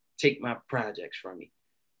to take my projects from me.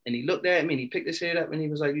 And he looked at me and he picked his head up and he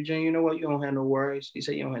was like, Eugene, you know what? You don't have no worries. He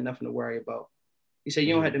said, you don't have nothing to worry about. He said,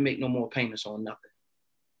 you don't have to make no more payments on nothing.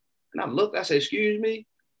 And I looked, I said, excuse me?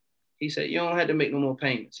 He said, you don't have to make no more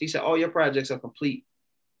payments. He said, all your projects are complete.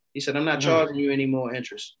 He said, I'm not charging you any more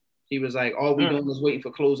interest. He was like, all we doing is waiting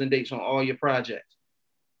for closing dates on all your projects.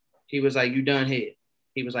 He was like, you done here.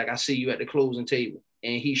 He was like, I see you at the closing table.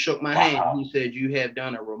 And he shook my hand. He said, you have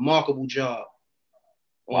done a remarkable job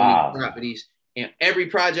on these properties. And every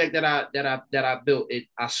project that I built,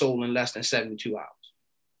 I sold in less than 72 hours.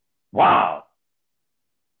 Wow.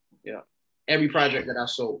 Yeah. Every project that I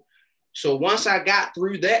sold. So once I got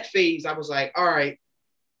through that phase, I was like, all right,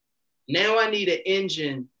 now I need an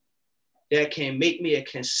engine that can make me a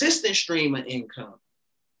consistent stream of income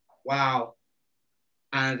while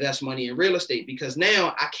I invest money in real estate, because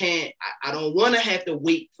now I don't want to have to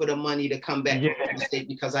wait for the money to come back from real estate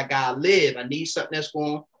because I gotta live. I need something that's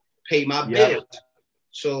going to pay my bills.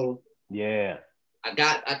 So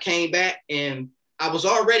I came back and I was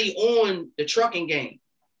already on the trucking game.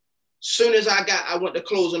 Soon as I went to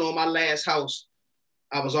closing on my last house,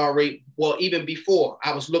 I was already, even before,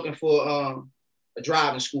 I was looking for a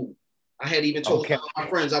driving school. I had even told some of my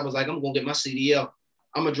friends, I was like, I'm going to get my CDL.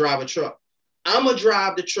 I'm going to drive a truck. I'm going to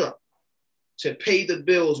drive the truck to pay the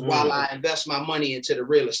bills while I invest my money into the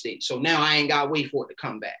real estate. So now I ain't got to wait for it to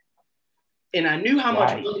come back. And I knew how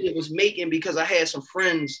much money it was making because I had some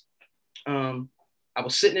friends. I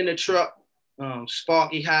was sitting in the truck.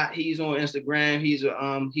 Sparky Hot, he's on Instagram.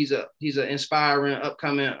 He's an inspiring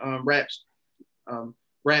upcoming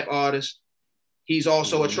rap artist. He's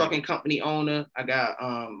also a trucking company owner. I got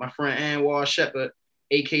my friend Anwar Shepard,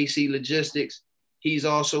 AKC Logistics. He's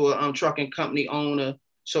also a trucking company owner.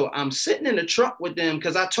 So I'm sitting in the truck with them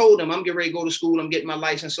because I told them I'm getting ready to go to school. I'm getting my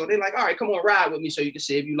license. So they're like, all right, come on, ride with me so you can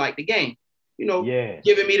see if you like the game.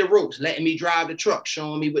 Giving me the ropes, letting me drive the truck,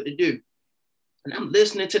 showing me what to do. And I'm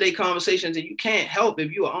listening to their conversations, and you can't help,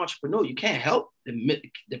 if you're an entrepreneur, you can't help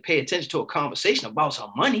to pay attention to a conversation about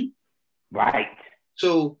some money. Right.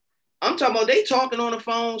 So I'm talking about they talking on the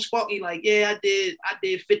phone. Sparky like, yeah, I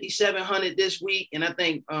did 5,700 this week. And I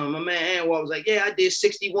think my man Anwar was like, yeah, I did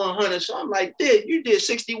 6,100. So I'm like, you did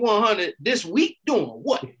 6,100 this week doing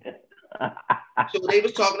what? So they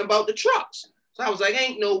was talking about the trucks. So I was like,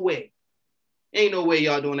 ain't no way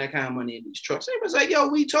y'all doing that kind of money in these trucks. They was like, yo,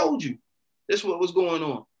 we told you. This is what was going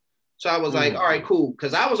on. So I was like, all right, cool.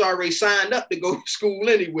 Because I was already signed up to go to school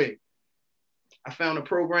anyway. I found a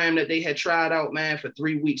program that they had tried out, man, for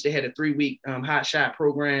 3 weeks. They had a 3-week hot shot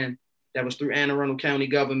program that was through Anne Arundel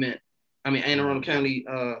County Anne Arundel County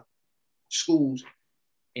schools.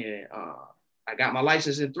 And I got my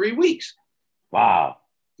license in 3 weeks. Wow.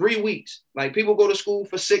 3 weeks. Like people go to school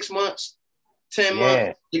for 6 months, 10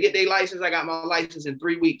 months to get their license. I got my license in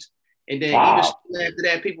 3 weeks. And then even after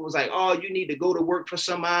that, people was like, oh, you need to go to work for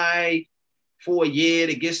somebody for a year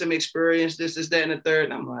to get some experience, this, that, and the third.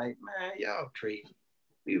 And I'm like, man, y'all crazy.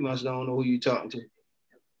 You must don't know who you talking to.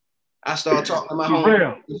 I started talking to my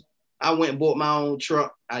home. I went and bought my own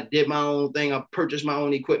truck. I did my own thing. I purchased my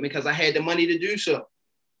own equipment because I had the money to do so.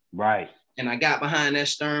 Right. And I got behind that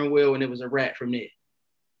steering wheel and it was a wrap from there.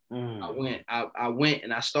 I went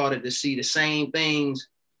and I started to see the same things.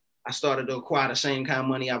 I started to acquire the same kind of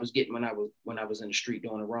money I was getting when I was in the street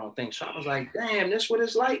doing the wrong thing. So I was like, damn, that's what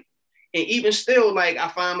it's like. And even still, like I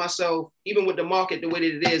find myself, even with the market the way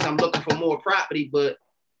that it is, I'm looking for more property, but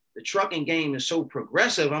the trucking game is so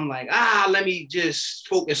progressive. I'm like, let me just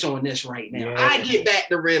focus on this right now. Yeah. I get back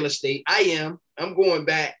to real estate. I'm going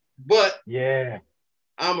back, but yeah,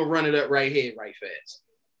 I'm gonna run it up right here, right fast.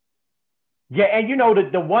 Yeah, and you know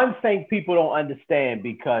the one thing people don't understand,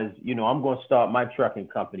 because I'm going to start my trucking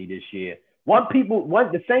company this year.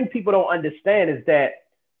 The thing people don't understand is that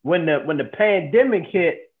when the pandemic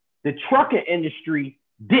hit, the trucking industry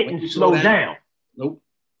didn't slow down. Nope.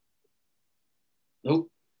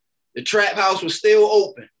 The trap house was still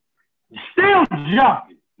open. Still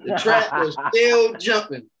jumping. The trap was still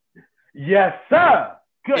jumping. Yes, sir.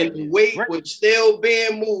 Good. And the weight was still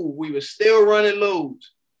being moved. We were still running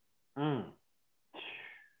loads.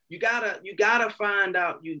 You gotta find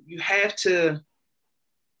out. You have to,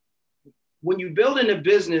 when you're building a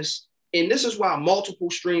business, and this is why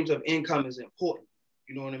multiple streams of income is important.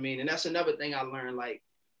 You know what I mean? And that's another thing I learned. Like,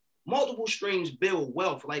 multiple streams build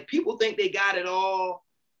wealth. Like, people think they got it all,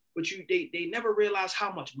 but they never realize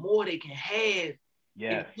how much more they can have.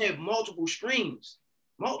 Yeah. You have multiple streams.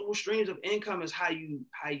 Multiple streams of income is how you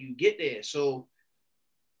get there. So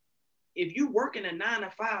if you work in a 9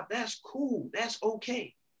 to 5, that's cool. That's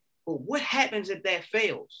okay. But what happens if that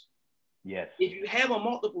fails? Yes. If you have a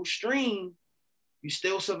multiple stream, you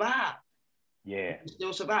still survive. Yeah. You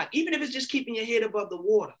still survive. Even if it's just keeping your head above the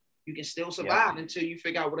water, you can still survive until you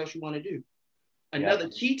figure out what else you want to do. Another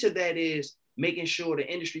key to that is making sure the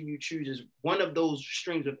industry you choose is one of those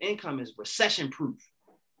streams of income is recession proof.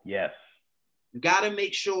 Yes. You got to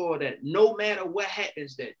make sure that no matter what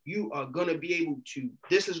happens, that you are going to be able to,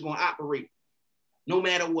 this is going to operate no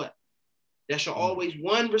matter what. There shall always,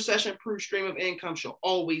 one recession-proof stream of income shall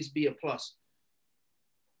always be a plus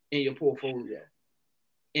in your portfolio.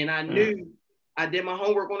 And I knew, I did my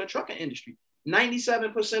homework on the trucking industry.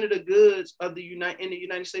 97% of the goods of in the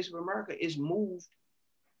United States of America is moved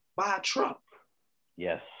by a truck.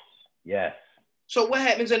 Yes, yes. So what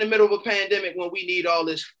happens in the middle of a pandemic when we need all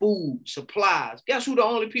this food, supplies? Guess who the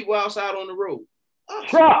only people outside on the road? Us.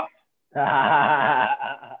 Truck. That's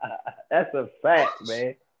a fact,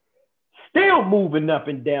 man. Still moving up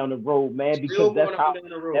and down the road, man, because that's how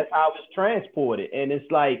it's transported. And it's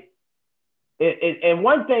like, and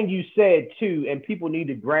one thing you said too, and people need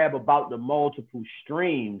to grab about the multiple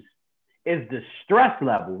streams, is the stress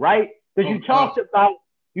level, right? Because you talked about,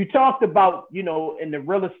 in the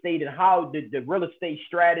real estate and how the real estate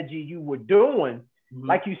strategy you were doing,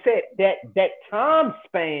 like you said, that time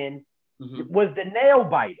span was the nail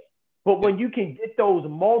biter. But when you can get those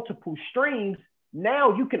multiple streams,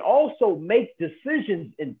 now you can also make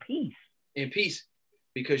decisions in peace. In peace,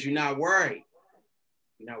 because you're not worried.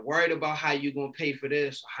 You're not worried about how you're going to pay for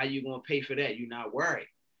this, or how you're going to pay for that. You're not worried.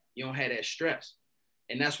 You don't have that stress.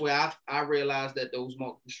 And that's where I realized that those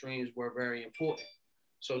multiple streams were very important.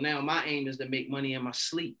 So now my aim is to make money in my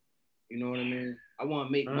sleep. You know what I mean? I want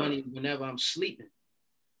to make money whenever I'm sleeping.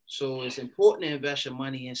 So it's important to invest your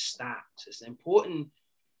money in stocks. It's important.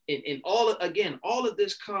 And all of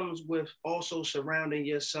this comes with also surrounding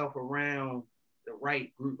yourself around the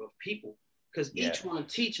right group of people, because each one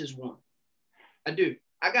teaches one. I do.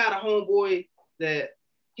 I got a homeboy that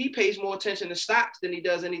he pays more attention to stocks than he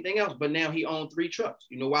does anything else, but now he owns 3 trucks.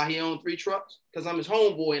 You know why he owns 3 trucks? Because I'm his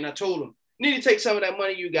homeboy, and I told him, you need to take some of that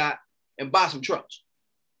money you got and buy some trucks.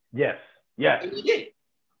 Yes, yes. And he did.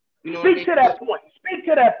 You know Speak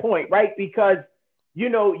to that point, right? Because,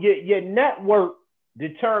 your network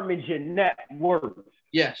determines your net worth.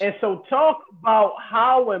 Yes. And so talk about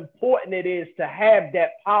how important it is to have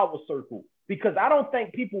that power circle, because I don't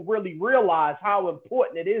think people really realize how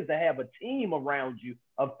important it is to have a team around you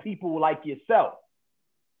of people like yourself.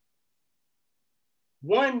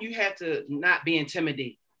 One, you have to not be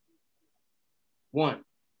intimidated. One.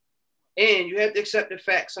 And you have to accept the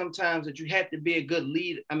fact sometimes that you have to be a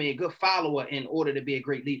good follower in order to be a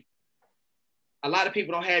great leader. A lot of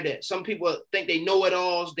people don't have that. Some people think they know it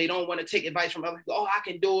all. They don't want to take advice from other people. Oh, I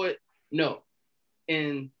can do it. No.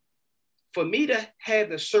 And for me to have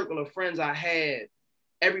the circle of friends I had,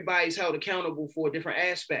 everybody's held accountable for a different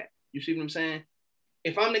aspect. You see what I'm saying?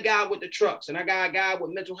 If I'm the guy with the trucks and I got a guy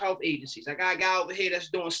with mental health agencies, I got a guy over here that's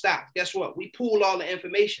doing stocks, guess what? We pool all the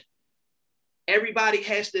information. Everybody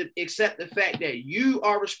has to accept the fact that you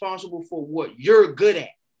are responsible for what you're good at.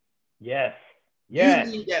 Yes. Yes.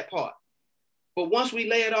 You need that part. But once we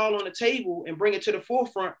lay it all on the table and bring it to the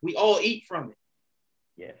forefront, we all eat from it.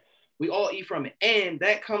 Yes. We all eat from it. And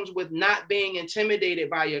that comes with not being intimidated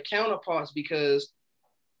by your counterparts, because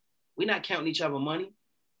we're not counting each other money.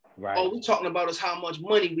 Right. All we're talking about is how much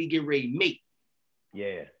money we get ready to make.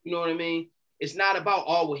 Yeah. You know what I mean? It's not about,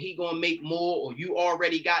 he going to make more, or you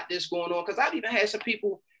already got this going on. Because I've even had some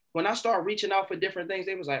people when I started reaching out for different things,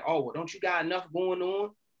 they was like, oh, well, don't you got enough going on?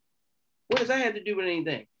 What does that have to do with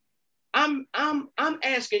anything? I'm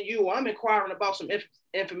asking you, or I'm inquiring about some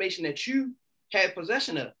information that you had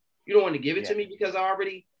possession of. You don't want to give it to me because I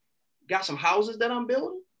already got some houses that I'm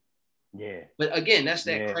building? Yeah. But again, that's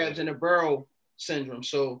that crabs in the barrel syndrome.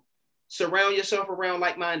 So surround yourself around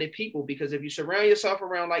like-minded people, because if you surround yourself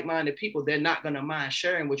around like-minded people, they're not going to mind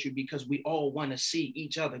sharing with you, because we all want to see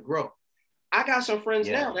each other grow. I got some friends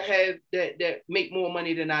now that have that make more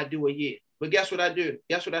money than I do a year. But guess what I do?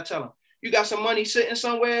 Guess what I tell them? You got some money sitting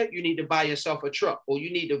somewhere, you need to buy yourself a truck, or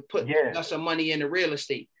you need to put some money into real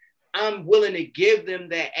estate. I'm willing to give them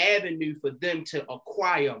that avenue for them to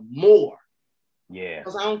acquire more. Yeah.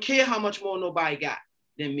 Because I don't care how much more nobody got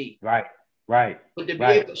than me. Right. But to be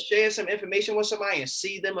able to share some information with somebody and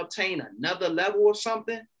see them obtain another level of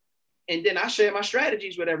something, and then I share my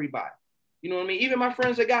strategies with everybody. You know what I mean? Even my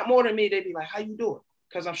friends that got more than me, they be like, how you do it?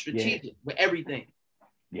 Because I'm strategic with everything.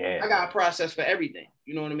 Yeah. I got a process for everything.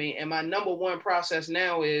 You know what I mean? And my number one process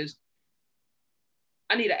now is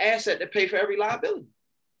I need an asset to pay for every liability.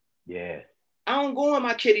 Yeah. I don't go in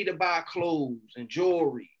my kitty to buy clothes and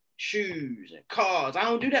jewelry, shoes and cars. I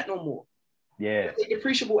don't do that no more. Yeah. They're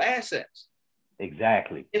depreciable assets.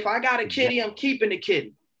 Exactly. If I got a kitty, I'm keeping the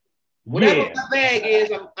kitty. Whatever my bag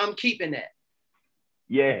is, I'm keeping that.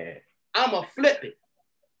 Yeah. I'ma flip it.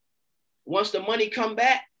 Once the money come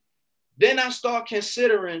back, then I start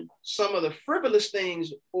considering some of the frivolous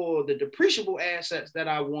things or the depreciable assets that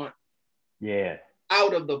I want. Yeah.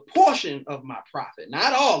 Out of the portion of my profit,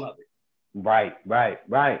 not all of it. Right.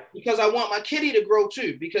 Because I want my kitty to grow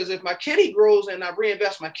too. Because if my kitty grows and I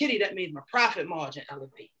reinvest my kitty, that means my profit margin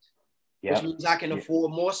elevates. Which means I can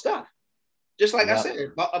afford more stuff. Just like I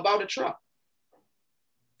said about a truck.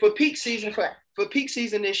 For peak season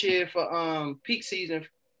this year, for peak season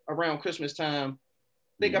around Christmas time,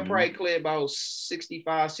 I think I probably cleared about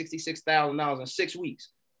 $66,000 in 6 weeks.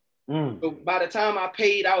 So by the time I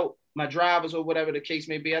paid out my drivers or whatever the case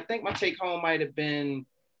may be, I think my take home might have been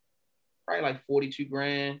probably like 42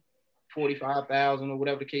 grand, 45,000 or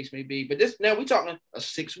whatever the case may be. But this, now we're talking a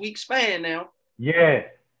 6 week span now. Yeah.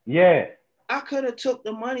 I could have took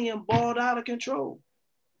the money and balled out of control.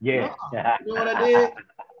 Yeah. No. You know what I did?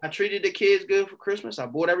 I treated the kids good for Christmas. I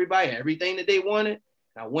bought everybody everything that they wanted.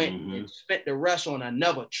 I went and spent the rest on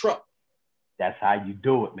another truck. That's how you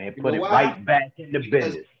do it, man. Put it right back in the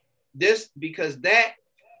business. Because that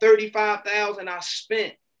 $35,000 I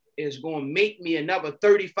spent is going to make me another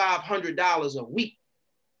 $3,500 a week.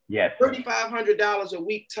 Yes. $3,500 a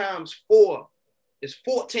week times 4 is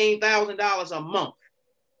 $14,000 a month.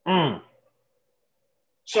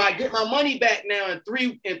 So I get my money back now in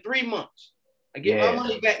 3 months. I get my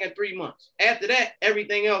money back in 3 months. After that,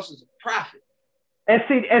 everything else is a profit. And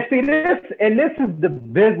see this is the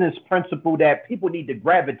business principle that people need to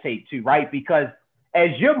gravitate to, right? Because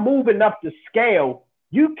as you're moving up the scale,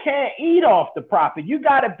 you can't eat off the profit. You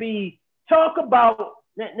got to talk about,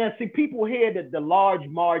 now see, people hear the large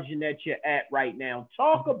margin that you're at right now.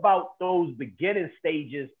 Talk about those beginning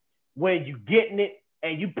stages when you're getting it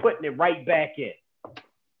and you putting it right back in.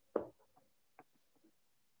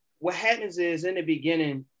 What happens is in the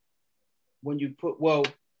beginning, when you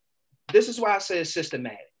this is why I say it's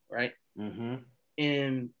systematic, right?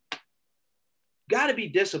 And got to be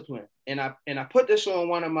disciplined. And I put this on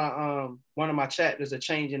one of my chapters, A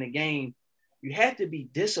Change in the Game. You have to be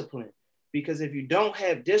disciplined, because if you don't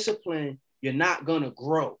have discipline, you're not gonna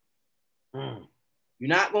grow. You're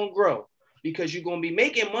not gonna grow, because you're gonna be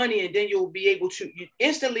making money, and then you'll be able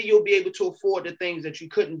to afford the things that you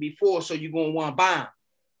couldn't before. So you're gonna want to buy them.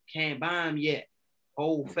 Can't buy them yet.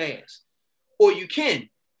 Hold fast. Or you can,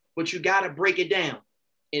 but you got to break it down.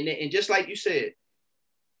 And just like you said,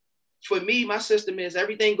 for me, my system is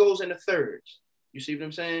everything goes into thirds. You see what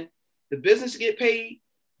I'm saying? The business get paid,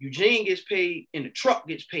 Eugene gets paid, and the truck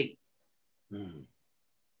gets paid.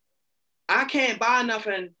 I can't buy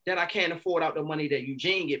nothing that I can't afford out the money that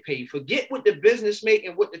Eugene get paid. Forget what the business make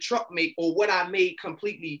and what the truck make, or what I made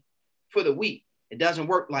completely for the week. It doesn't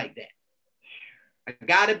work like that. I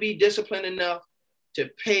got to be disciplined enough to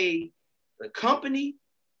pay the company.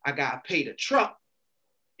 I got to pay the truck.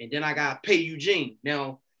 And then I got to pay Eugene.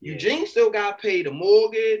 Now, Eugene still got to pay the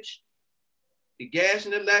mortgage, the gas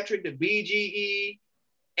and electric, the BGE,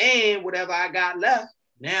 and whatever I got left.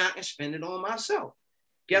 Now I can spend it on myself.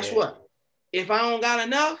 Guess what? If I don't got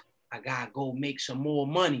enough, I got to go make some more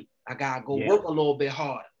money. I got to go work a little bit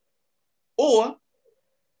harder. Or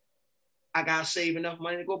I got to save enough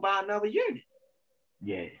money to go buy another unit.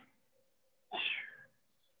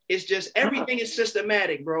 It's just everything is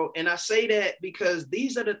systematic, bro. And I say that because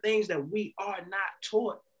these are the things that we are not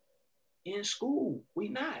taught. In school, we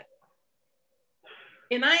not.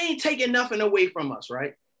 And I ain't taking nothing away from us,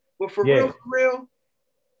 right? But for real,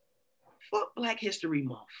 fuck Black History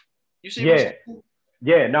Month. You see what I'm saying?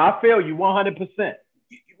 Yeah, no, I feel you 100%.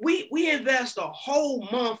 We invest a whole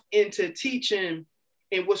month into teaching,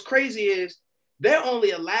 and what's crazy is they're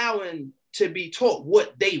only allowing to be taught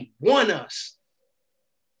what they want us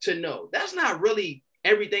to know. That's not really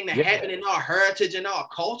everything that happened in our heritage and our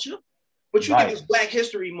culture. But you give us Black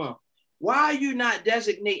History Month. Why are you not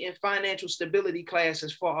designating financial stability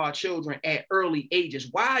classes for our children at early ages?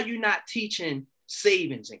 Why are you not teaching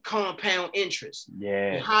savings and compound interest?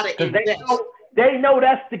 Yeah. And how to invest? They know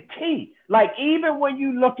that's the key. Like, even when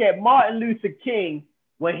you look at Martin Luther King,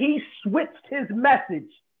 when he switched his message,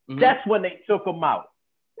 that's when they took him out.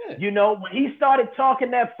 Yeah. You know, when he started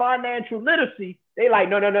talking that financial literacy, they like,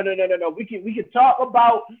 no. We can talk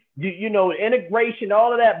about, you know, integration,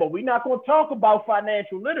 all of that, but we're not going to talk about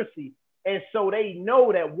financial literacy. And so they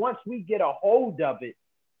know that once we get a hold of it,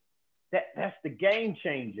 that's the game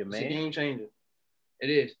changer, man. It's a game changer. It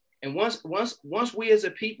is. And once we as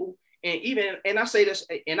a people, and I say this,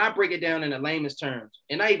 and I break it down in the lamest terms,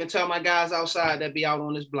 and I even tell my guys outside that be out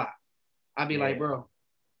on this block, I be like, bro,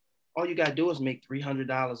 all you gotta do is make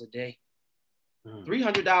 $300 a day.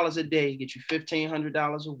 $300 a day get you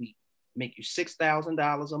 $1,500 a week, make you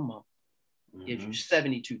 $6,000 a month, gives you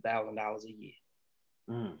 $72,000 a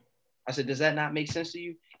year. I said, does that not make sense to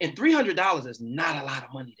you? And $300 is not a lot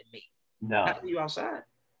of money to me. No. Not for you outside.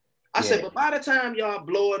 I said, but by the time y'all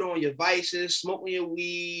blow it on your vices, smoking your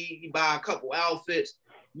weed, you buy a couple outfits,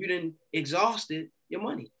 you done exhausted your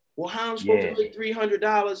money. Well, how am I supposed to make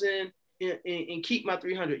 $300 and keep my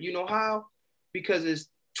 $300? You know how? Because it's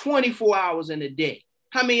 24 hours in a day.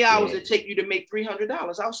 How many hours it take you to make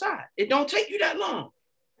 $300 outside? It don't take you that long.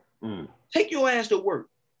 Take your ass to work.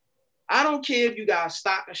 I don't care if you guys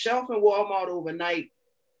stock a shelf in Walmart overnight,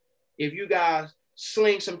 if you guys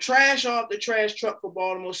sling some trash off the trash truck for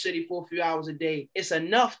Baltimore City for a few hours a day. It's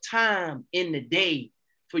enough time in the day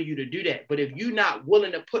for you to do that. But if you're not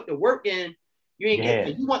willing to put the work in, you ain't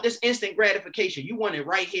getting it. You want this instant gratification. You want it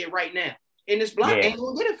right here, right now. And this block ain't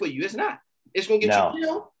gonna get it for you. It's not. It's gonna get you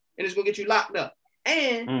killed and it's gonna get you locked up.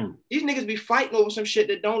 And these niggas be fighting over some shit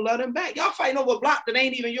that don't love them back. Y'all fighting over a block that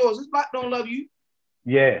ain't even yours. This block don't love you.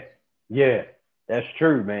 Yeah. That's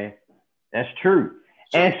true, man. That's true.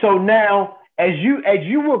 And so now, as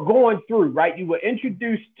you were going through, right, you were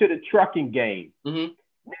introduced to the trucking game.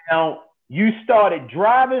 Now, you started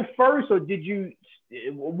driving first, or did you?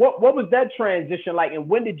 What was that transition like, and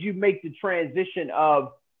when did you make the transition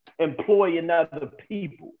of employing other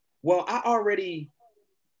people? Well, I already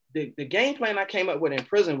the game plan I came up with in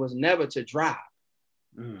prison was never to drive.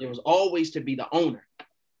 It was always to be the owner.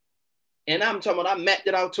 And I'm talking about I mapped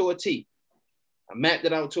it out to a T.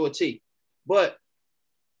 But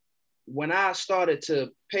when I started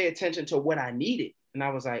to pay attention to what I needed, and I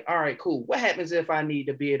was like, all right, cool. What happens if I need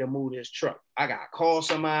to be able to move this truck? I got to call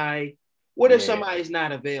somebody. What if somebody's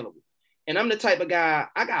not available? And I'm the type of guy,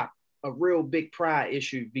 I got a real big pride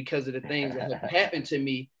issue because of the things that have happened to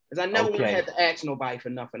me. Because I never want to have to ask nobody for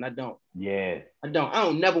nothing. I don't. I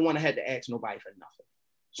don't never want to have to ask nobody for nothing.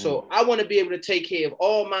 So I want to be able to take care of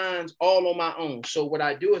all mines all on my own. So what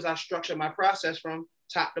I do is I structure my process from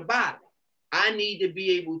top to bottom. I need to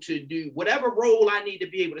be able to do whatever role I need to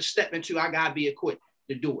be able to step into. I got to be equipped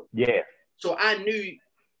to do it. So I knew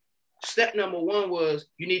step number one was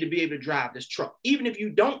you need to be able to drive this truck. Even if you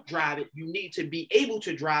don't drive it, you need to be able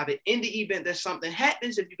to drive it in the event that something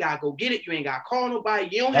happens. If you got to go get it, you ain't got to call nobody.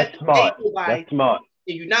 You don't have to pay nobody. And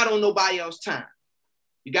you're not on nobody else's time.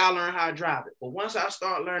 You got to learn how to drive it. But once I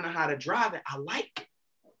start learning how to drive it, I like it.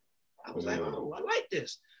 I was like, oh, I like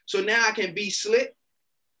this. So now I can be slick.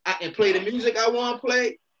 I can play the music I want to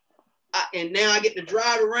play. And now I get to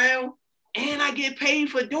drive around and I get paid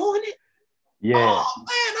for doing it. Oh,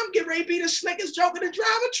 man, I'm getting ready to be the slickest joker to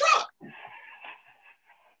drive a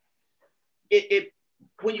truck.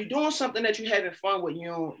 When you're doing something that you're having fun with,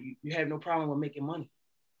 you have no problem with making money.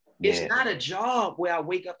 It's not a job where I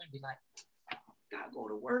wake up and be like, gotta go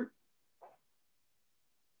to work.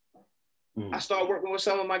 I started working with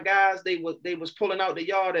some of my guys. They was pulling out the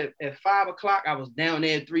yard at 5 o'clock. I was down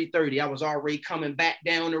there at 3:30. I was already coming back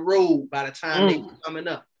down the road by the time they were coming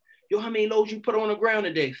up. Yo, how many loads you put on the ground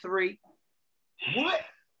today? 3. What?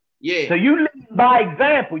 Yeah. So you lead by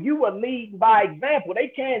example. You were leading by example. They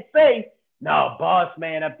can't say, no, boss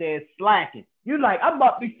man up there is slacking. You like, I'm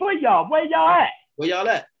up before y'all. Where y'all at? Where y'all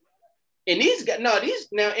at? And these guys,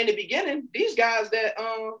 now in the beginning, these guys that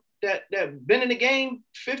been in the game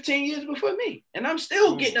 15 years before me, and I'm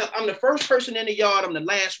still getting up. I'm the first person in the yard. I'm the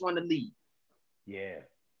last one to leave.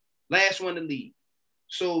 last one to leave.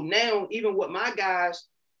 So now, even with my guys,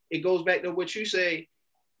 it goes back to what you say.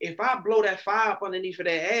 If I blow that fire up underneath of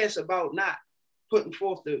their ass about not putting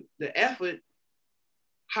forth the effort,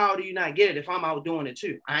 how do you not get it if I'm out doing it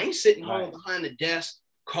too? I ain't sitting home behind the desk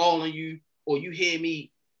calling you, or you hear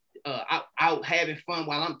me out having fun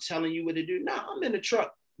while I'm telling you what to do. No, I'm in the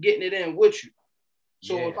truck getting it in with you.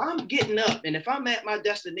 So if I'm getting up and if I'm at my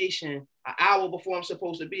destination an hour before I'm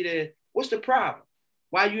supposed to be there, what's the problem?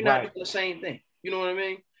 Why are you not doing the same thing? You know what I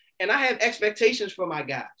mean? And I have expectations for my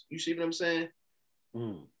guys. You see what I'm saying?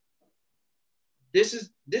 Mm. This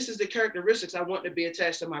is the characteristics I want to be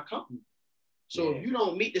attached to my company. So if you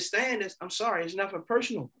don't meet the standards, I'm sorry, it's nothing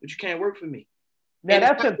personal, but you can't work for me. Now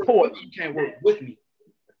that's important. You can't work with me.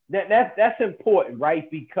 That's important, right?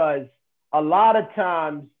 Because a lot of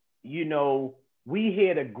times, you know, we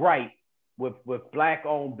hear the gripe with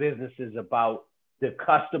Black-owned businesses about the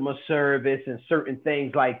customer service and certain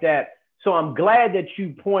things like that. So I'm glad that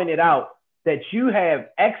you pointed out that you have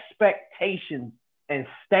expectations and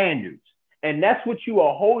standards, and that's what you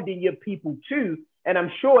are holding your people to. And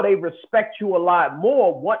I'm sure they respect you a lot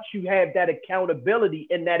more once you have that accountability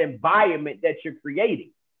in that environment that you're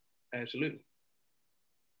creating. Absolutely.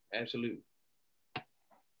 Absolutely.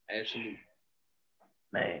 Absolutely.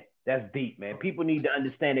 Man, that's deep, man. People need to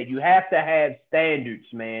understand that you have to have standards,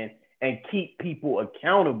 man, and keep people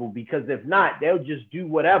accountable, because if not, they'll just do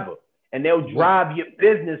whatever and they'll drive your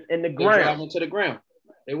business in the ground. They'll drive into the ground.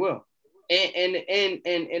 They will. And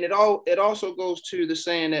it also goes to the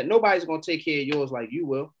saying that nobody's going to take care of yours like you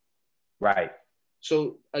will. Right.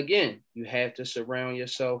 So again, you have to surround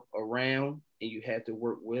yourself around and you have to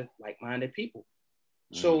work with like-minded people.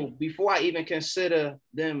 So before I even consider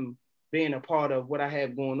them being a part of what I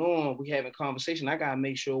have going on, we having conversation, I got to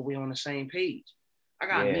make sure we're on the same page. I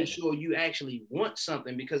got to make sure you actually want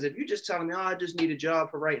something, because if you're just telling me, oh, I just need a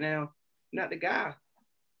job for right now, you're not the guy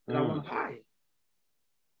that I want to hire.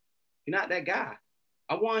 You're not that guy.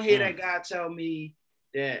 I want to hear that guy tell me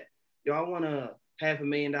that, yo, I want a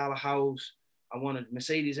 $500,000 house. I want a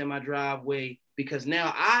Mercedes in my driveway, because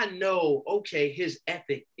now I know, okay, his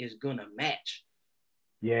ethic is going to match.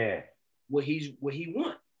 Yeah. What he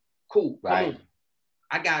want. Cool. Come on.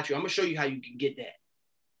 I got you. I'm going to show you how you can get that.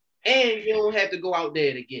 And you don't have to go out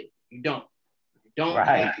there to get it. You don't. You don't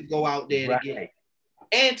have to go out there to get it.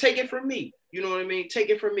 And take it from me. You know what I mean?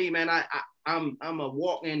 Take it from me, man. I'm a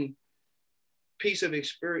walking piece of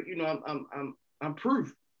experience. You know, I'm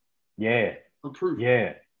proof. Yeah. I'm proof.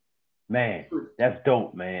 Yeah. Man, that's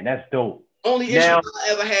dope, man. That's dope. Only issue I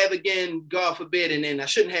ever have, again, God forbid, and then I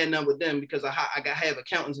shouldn't have none with them, because I have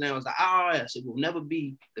accountants now, is the IRS. It will never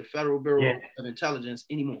be the Federal Bureau of Intelligence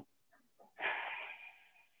anymore.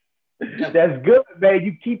 That's good, man.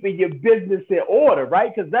 You keeping your business in order,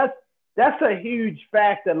 right? Because that's a huge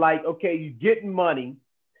factor. Like, okay, you getting money,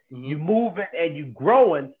 you moving and you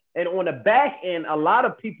growing, and on the back end, a lot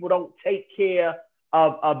of people don't take care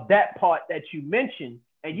of that part that you mentioned,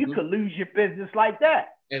 and you could lose your business like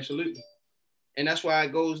that. Absolutely. And that's why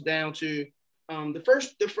it goes down to the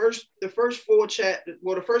first 4 chapters.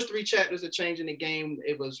 Well, the first 3 chapters of Changing the Game.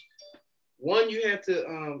 It was 1, you have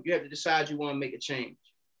to decide you want to make a change.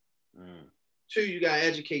 2, you gotta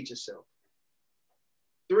educate yourself.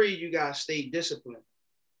 3, you gotta stay disciplined.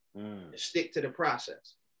 And stick to the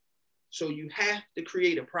process. So you have to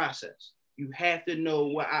create a process. You have to know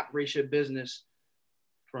what operates your business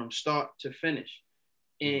from start to finish.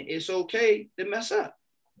 And it's okay to mess up.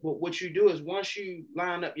 But what you do is, once you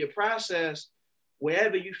line up your process,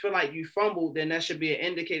 wherever you feel like you fumbled, then that should be an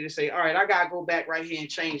indicator to say, all right, I got to go back right here and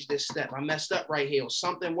change this step. I messed up right here, or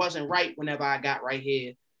something wasn't right whenever I got right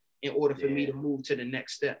here, in order for me to move to the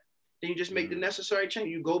next step. Then you just make the necessary change.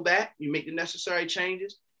 You go back, you make the necessary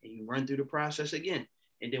changes, and you run through the process again.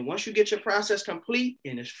 And then once you get your process complete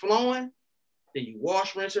and it's flowing, then you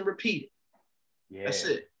wash, rinse, and repeat it. Yeah. That's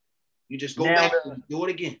it. You just go back and do it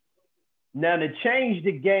again. Now, to change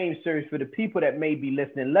the game, Serge, for the people that may be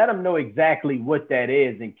listening, let them know exactly what that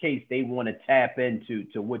is in case they want to tap into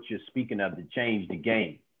what you're speaking of, to change the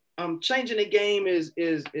game. Changing the game is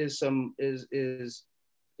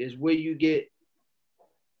where you get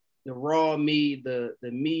the raw me, the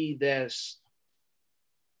me that's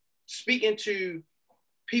speaking to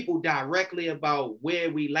people directly about where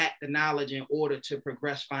we lack the knowledge in order to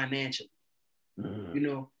progress financially. You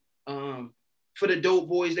know, for the dope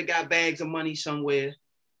boys that got bags of money somewhere,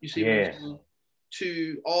 you see what I'm saying?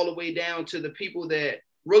 To all the way down to the people that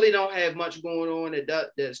really don't have much going on,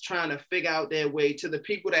 that's trying to figure out their way, to the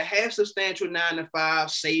people that have substantial 9-to-5,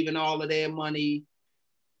 saving all of their money.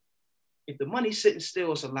 If the money's sitting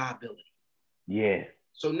still, it's a liability. Yeah.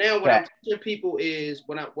 So now what I'm teaching people is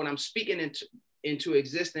when I'm speaking into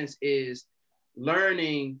existence is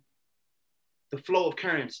learning the flow of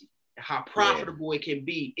currency and how profitable it can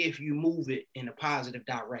be if you move it in a positive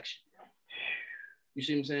direction. You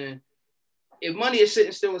see what I'm saying? If money is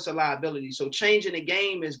sitting still, it's a liability. So changing the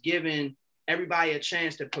game is giving everybody a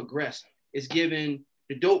chance to progress. It's giving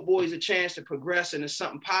the dope boys a chance to progress into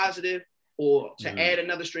something positive or to add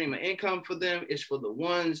another stream of income for them. It's for the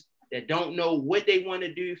ones that don't know what they want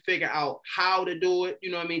to do, figure out how to do it. You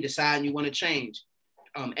know what I mean? Deciding you want to change.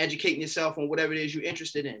 Educating yourself on whatever it is you're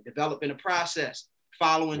interested in, developing a process,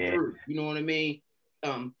 following through, you know what I mean?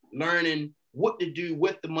 Learning what to do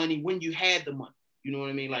with the money when you had the money, you know what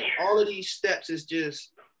I mean? Like all of these steps is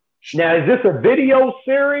just. Now, is this a video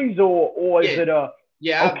series or is it a?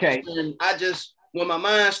 Yeah, okay. I just, when my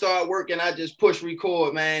mind started working, I just push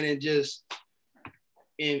record, man, and just,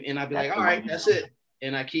 and I'd be like, all right, that's it.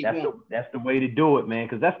 And I keep going. That's the way to do it, man,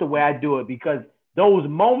 because that's the way I do it, because those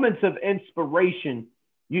moments of inspiration,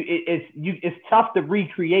 it's tough to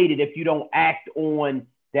recreate it if you don't act on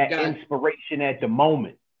that inspiration at the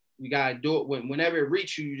moment. You gotta do it whenever it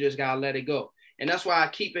reaches you. You just gotta let it go, and that's why I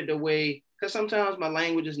keep it the way. Because sometimes my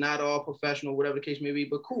language is not all professional, whatever the case may be.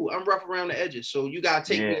 But cool, I'm rough around the edges, so you gotta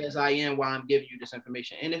take me as I am while I'm giving you this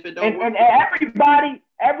information. And if it don't, and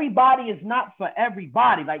everybody is not for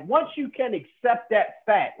everybody. Like once you can accept that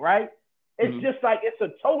fact, right? It's just like it's a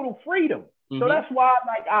total freedom. So that's why,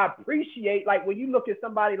 like, I appreciate, like, when you look at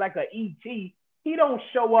somebody like a E.T., he don't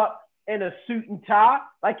show up in a suit and tie.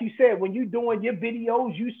 Like you said, when you're doing your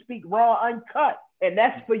videos, you speak raw, uncut. And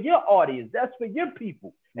that's for your audience. That's for your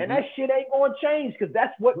people. And that shit ain't going to change because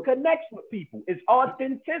that's what connects with people. It's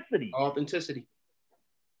authenticity. Authenticity.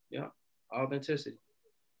 Yeah, authenticity.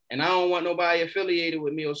 And I don't want nobody affiliated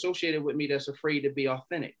with me or associated with me that's afraid to be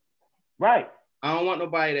authentic. Right. I don't want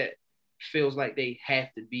nobody that feels like they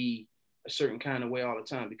have to be a certain kind of way all the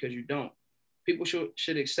time, because you don't. People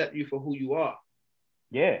should accept you for who you are.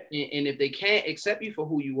 Yeah. And if they can't accept you for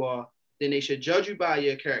who you are, then they should judge you by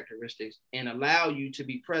your characteristics and allow you to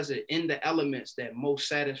be present in the elements that most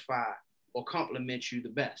satisfy or complement you the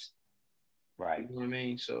best. Right. You know what I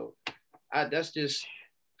mean? So that's just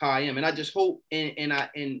how I am. And I just hope, and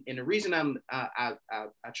the reason I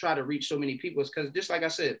try to reach so many people is because, just like I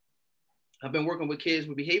said, I've been working with kids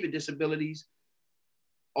with behavior disabilities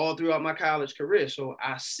all throughout my college career. So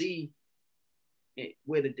I see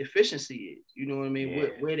where the deficiency is, you know what I mean?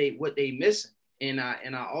 Yeah. What they missing. And I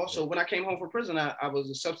also, when I came home from prison, I was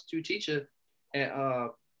a substitute teacher at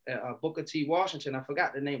Booker T. Washington. I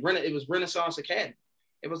forgot the name. It was Renaissance Academy.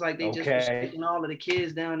 It was like they just was taking all of the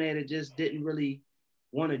kids down there that just didn't really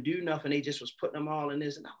want to do nothing. They just was putting them all in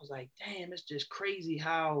this. And I was like, damn, it's just crazy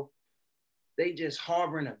how they just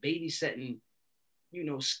harboring a babysitting,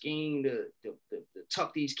 scheme to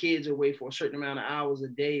tuck these kids away for a certain amount of hours a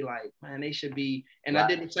day. Like, man, they should be. And right. I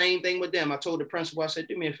did the same thing with them. I told the principal, I said,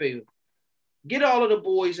 do me a favor. Get all of the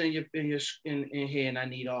boys in here, and I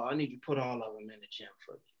need you to put all of them in the gym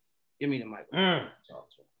for me. Give me the microphone.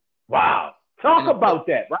 Wow. Talk about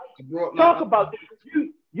that, right? Talk about that.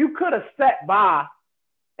 You could have sat by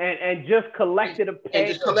and just collected a paycheck. And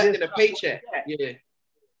just collected a paycheck. Yeah.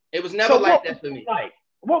 It was never like that for me. Like,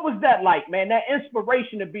 what was that like, man? That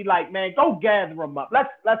inspiration to be like, man, go gather them up.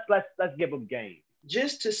 Let's give them game.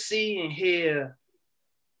 Just to see and hear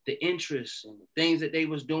the interests and things that they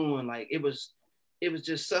was doing, like it was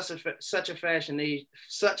just such a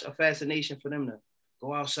fascination for them to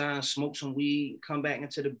go outside and smoke some weed, come back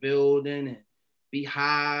into the building and be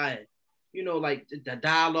high, and like the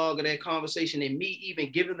dialogue of that conversation, and me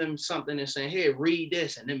even giving them something and saying, "Here, read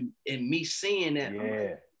this," and me seeing that. Yeah. I'm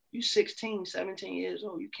like, you 16, 17 years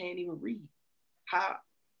old, you can't even read. How?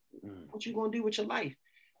 What you gonna do with your life?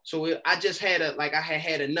 So I just had I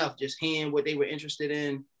had enough just hearing what they were interested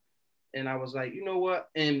in. And I was like, you know what?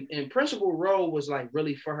 And Principal Rowe was like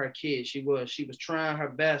really for her kids. She was trying her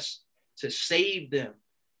best to save them.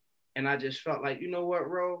 And I just felt like, you know what,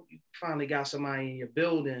 Rowe? You finally got somebody in your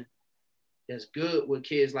building that's good with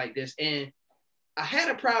kids like this. And I had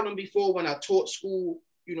a problem before when I taught school,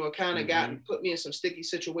 it kind of put me in some sticky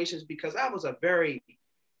situations because I was a very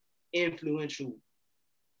influential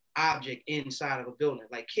object inside of a building.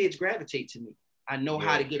 Like kids gravitate to me. I know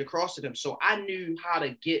how to get across to them. So I knew how to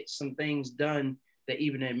get some things done that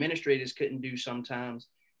even the administrators couldn't do sometimes.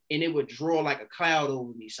 And it would draw like a cloud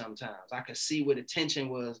over me sometimes. I could see where the tension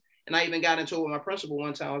was. And I even got into it with my principal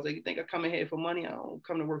one time. I was like, you think I come in here for money? I don't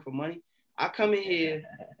come to work for money. I come in here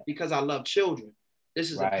because I love children.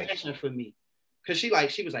 This is a passion for me. Cause she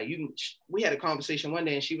was like, we had a conversation one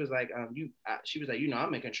day and she was like, I'm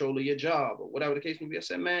in control of your job or whatever the case may be. I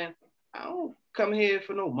said, man, I don't come here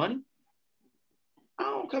for no money. I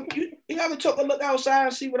don't come. You ever took a look outside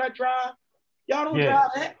and see what I drive? Y'all don't drive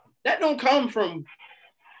that. That don't come from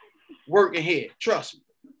working here. Trust me.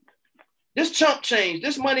 This chump change,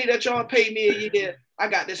 this money that y'all pay me a year, I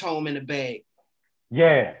got this home in the bag.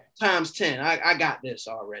 Yeah. Times 10. I got this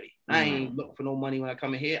already. I ain't looking for no money when I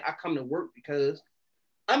come in here. I come to work because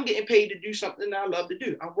I'm getting paid to do something that I love to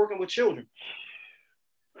do. I'm working with children.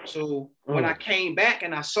 So when I came back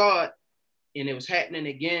and I saw it and it was happening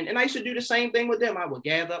again, and I used to do the same thing with them. I would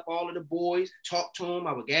gather up all of the boys, talk to them.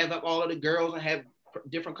 I would gather up all of the girls and have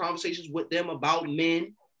different conversations with them about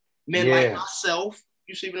men like myself.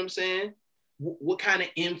 You see what I'm saying? What kind of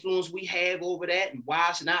influence we have over that and why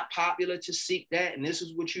it's not popular to seek that. And this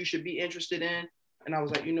is what you should be interested in. And I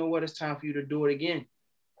was like, you know what? It's time for you to do it again.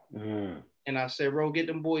 And I said, Ro, get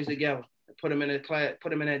them boys together. Put them in a class,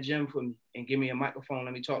 put them in that gym for me and give me a microphone.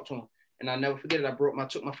 Let me talk to them. And I'll never forget it. I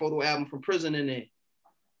took my photo album from prison in there.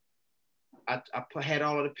 I had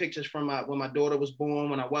all of the pictures from when my daughter was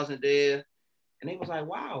born, when I wasn't there. And they was like,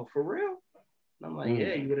 wow, for real? And I'm like,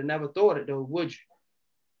 yeah, you would have never thought it though, would you?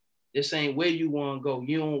 This ain't where you want to go.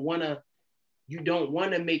 You don't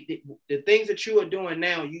want to make the things that you are doing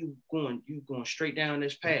now, you going straight down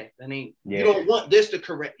this path. You don't want this to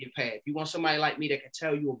correct your path. You want somebody like me that can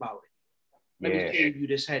tell you about it. Let me save you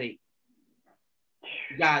this headache.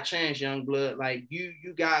 You got a chance, young blood. Like you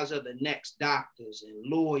guys are the next doctors and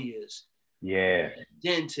lawyers,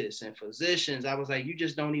 dentists and physicians. I was like, you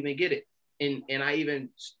just don't even get it. And I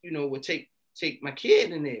even, would take my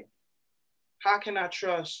kid in there. How can I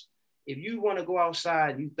trust if you want to go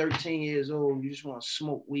outside, you 13 years old, you just want to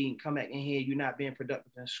smoke weed and come back in here, you're not being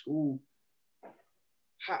productive in school.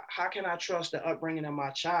 How can I trust the upbringing of my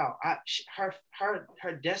child?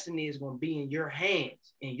 Her destiny is going to be in your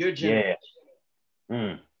hands, in your generation.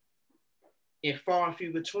 And far and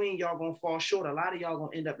few between, y'all going to fall short. A lot of y'all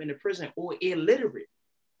going to end up in the prison or illiterate.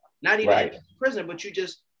 Not even in prison, but you're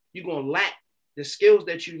going to lack the skills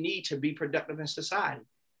that you need to be productive in society.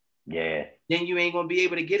 Yeah. Then you ain't going to be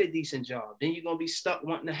able to get a decent job. Then you're going to be stuck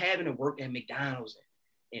wanting to having to work at McDonald's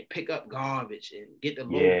and pick up garbage and get the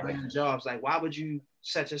low-paying jobs. Like, why would you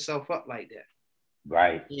set yourself up like that?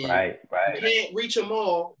 Right. You can't reach them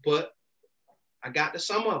all, but I got to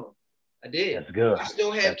some of them. I did. That's good. I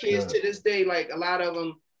still have kids to this day. Like a lot of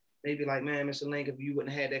them, they be like, man, Mr. Link, if you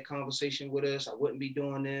wouldn't have had that conversation with us, I wouldn't be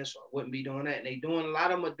doing this, or I wouldn't be doing that. And a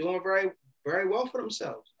lot of them are doing very, very well for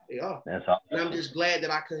themselves. They are. That's awesome. And I'm just glad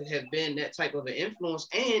that I could have been that type of an influence,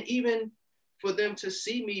 and even for them to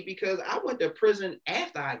see me, because I went to prison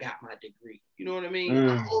after I got my degree. You know what I mean?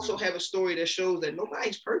 I also have a story that shows that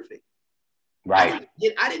nobody's perfect. Right.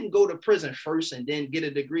 I didn't go to prison first and then get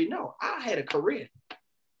a degree. No, I had a career.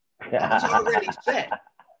 I was already set.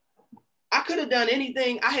 I could have done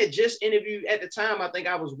anything. I had just interviewed at the time. I think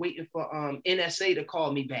I was waiting for NSA to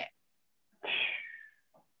call me back.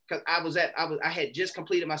 Because I had just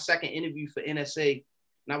completed my second interview for NSA,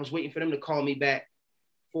 and I was waiting for them to call me back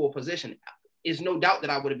for a position. It's no doubt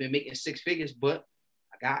that I would have been making six figures, but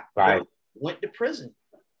went to prison.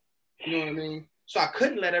 You know what I mean? So I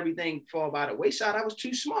couldn't let everything fall by the wayside. I was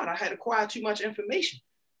too smart. I had acquired too much information.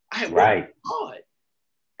 I had worked hard.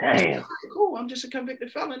 Damn. Cool. I'm just a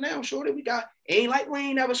convicted felon now. Shorty, we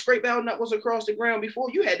ain't never scraped out knuckles across the ground before.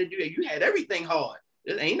 You had to do that. You had everything hard.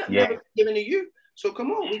 There ain't nothing ever given to you. So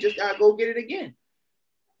come on, we just gotta go get it again.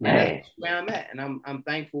 Man. That's where I'm at. And I'm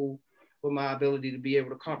thankful for my ability to be able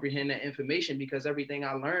to comprehend that information, because everything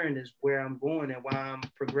I learned is where I'm going and why I'm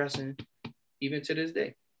progressing even to this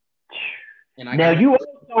day. And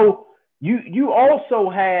you also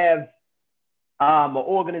have an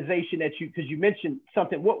organization that because you mentioned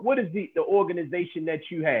something. What is the organization that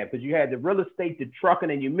you have? Because you had the real estate, the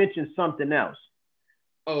trucking, and you mentioned something else.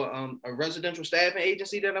 Oh, a residential staffing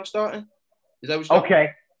agency that I'm starting. Is that what you're talking about?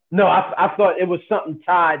 No, I thought it was something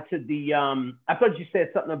tied to the I thought you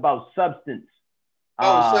said something about substance.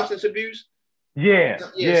 Substance abuse? Yeah.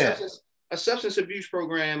 A substance abuse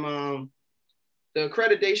program. The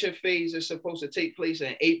accreditation phase is supposed to take place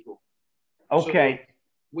in April. Okay. So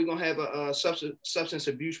we're gonna have a substance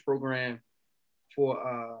abuse program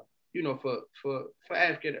for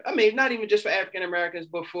African. I mean, not even just for African Americans,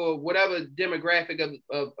 but for whatever demographic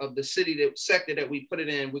of the sector that we put it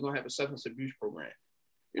in. We're gonna have a substance abuse program.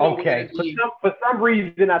 Okay. For some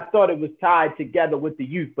reason, I thought it was tied together with the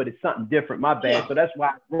youth, but it's something different. My bad. Yeah. So that's why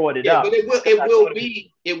I brought it up. But it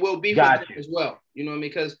will be for them as well. You know what I mean?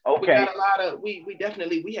 Because we got a lot of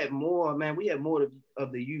we have more, man. We have more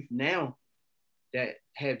of the youth now that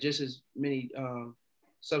have just as many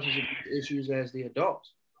substance abuse issues as the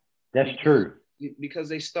adults. That's true. because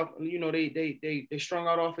they stuck, they strung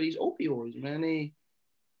out off of these opioids, man.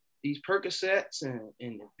 These Percocets and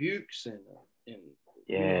the Bukes and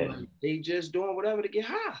they just doing whatever to get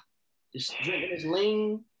high. Just drinking this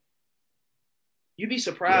lean. You'd be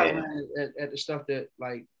surprised, man, at the stuff that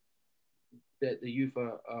that the youth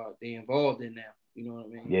are they involved in now. You know what I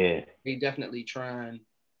mean? Yeah. They definitely trying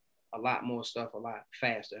a lot more stuff a lot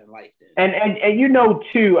faster in life. And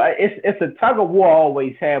too, it's a tug of war I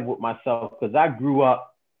always have with myself, because I grew up,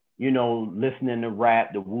 listening to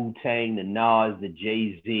rap, the Wu-Tang, the Nas, the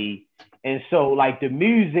Jay-Z. And so like the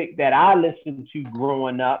music that I listened to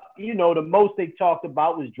growing up, the most they talked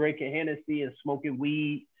about was drinking Hennessy and smoking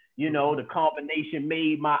weed. The combination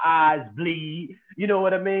made my eyes bleed. You know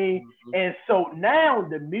what I mean? Mm-hmm. And so now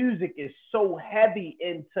the music is so heavy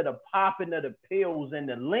into the popping of the pills and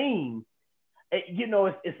the lean.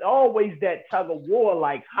 It's always that tug of war,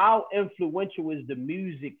 like how influential is the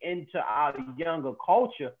music into our younger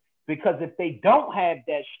culture? Because if they don't have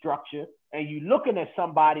that structure and you're looking at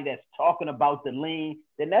somebody that's talking about the lean,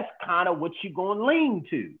 then that's kind of what you're going to lean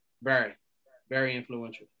to. Very, very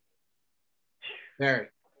influential. Very.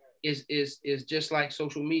 Is just like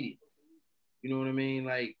social media. You know what I mean?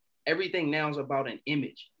 Like everything now is about an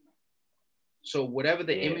image. So whatever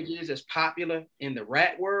the image is that's popular in the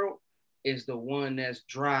rap world is the one that's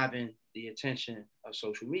driving the attention of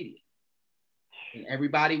social media. And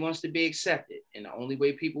everybody wants to be accepted. And the only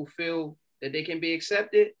way people feel that they can be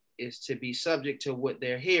accepted is to be subject to what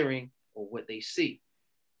they're hearing or what they see.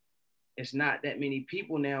 It's not that many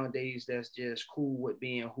people nowadays that's just cool with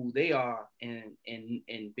being who they are and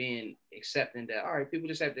being accepting that, all right, people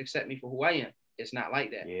just have to accept me for who I am. It's not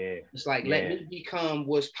like that. Yeah. It's like, let me become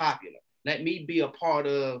what's popular. Let me be a part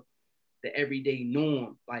of the everyday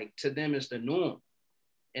norm. Like to them, it's the norm.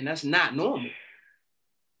 And that's not normal.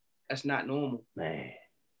 That's not normal. Man.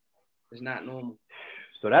 It's not normal.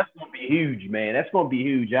 So that's going to be huge, man. That's going to be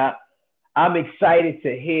huge. I'm excited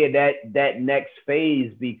to hear that next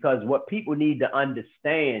phase, because what people need to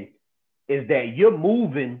understand is that you're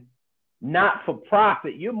moving not for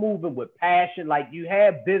profit. You're moving with passion. Like you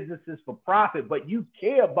have businesses for profit, but you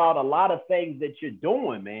care about a lot of things that you're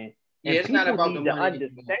doing, man. And it's not about the money.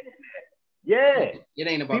 Understand that. Yeah. It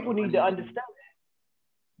ain't about people need to understand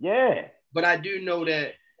that. Yeah. But I do know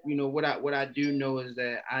that, what I do know is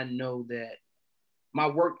that I know that my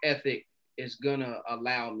work ethic is gonna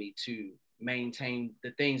allow me to maintain the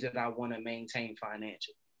things that I want to maintain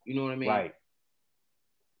financially. You know what I mean? Right.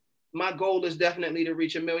 My goal is definitely to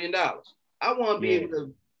reach $1 million. I want to be able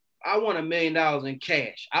to. I want $1 million in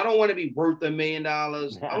cash. I don't want to be worth $1 million. I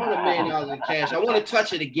want $1 million in cash. I want to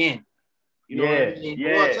touch it again. You know what I mean?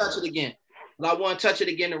 I want to touch it again, but I want to touch it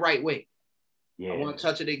again the right way. I want to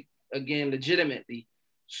touch it again legitimately.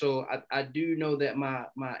 So I do know that my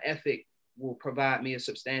ethic will provide me a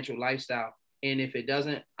substantial lifestyle. And if it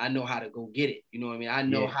doesn't, I know how to go get it. You know what I mean? I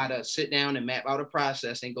know how to sit down and map out a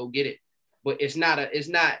process and go get it. But it's not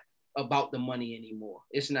about the money anymore.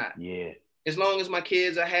 It's not. Yeah. As long as my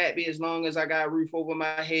kids are happy, as long as I got a roof over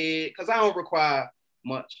my head, because I don't require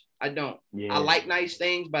much. I don't. Yeah. I like nice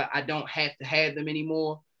things, but I don't have to have them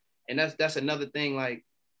anymore. And that's another thing. Like,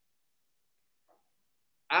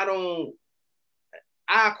 I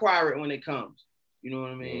acquire it when it comes. You know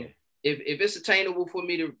what I mean? Yeah. If it's attainable for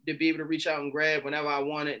me to be able to reach out and grab whenever I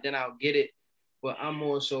want it, then I'll get it. But I'm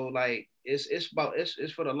more so like, it's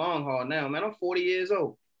for the long haul now, man. I'm 40 years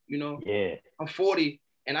old, Yeah. I'm 40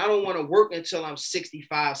 and I don't want to work until I'm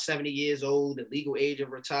 65, 70 years old, the legal age of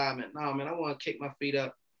retirement. No, man, I want to kick my feet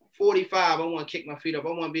up. 45, I want to kick my feet up. I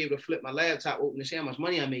want to be able to flip my laptop open and see how much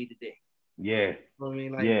money I made today. Yeah. You know what I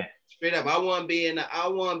mean? Like, straight up, I want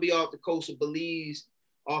to be off the coast of Belize,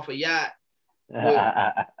 off a yacht, with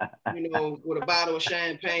a bottle of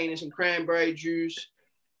champagne and some cranberry juice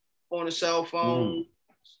on a cell phone,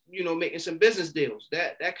 making some business deals.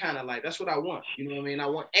 That kind of life. That's what I want. You know what I mean? I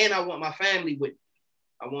want my family with me.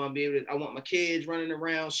 I want my kids running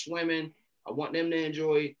around, swimming. I want them to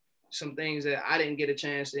enjoy some things that I didn't get a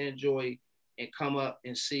chance to enjoy and come up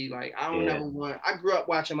and see. Like, I grew up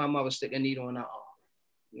watching my mother stick a needle in her arm.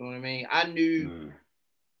 You know what I mean? I knew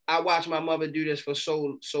I watched my mother do this for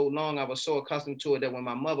so long. I was so accustomed to it that when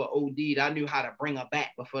my mother OD'd, I knew how to bring her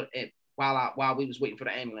back while we was waiting for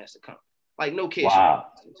the ambulance to come. Like, no kid should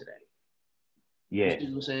to that. Yeah. You know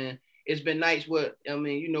what I'm saying? It's been nice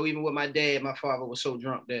even with my dad, my father was so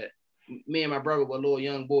drunk that me and my brother were little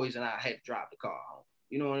young boys and I had to drive the car home.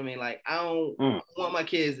 You know what I mean? Like, I don't want my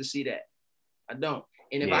kids to see that. I don't.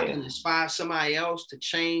 And if I can inspire somebody else to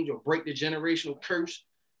change or break the generational curse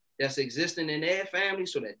that's existing in their family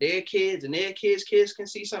so that their kids and their kids' kids can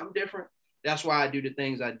see something different, that's why I do the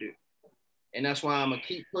things I do. And that's why I'm gonna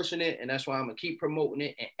keep pushing it, and that's why I'm gonna keep promoting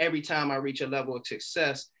it. And every time I reach a level of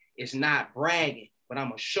success, it's not bragging, but I'm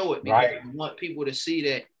gonna show it because I want people to see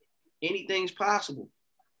that anything's possible.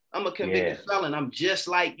 I'm a convicted felon. I'm just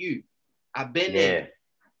like you. I've been there.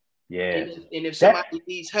 Yeah. And if somebody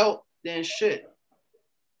needs help, then shit.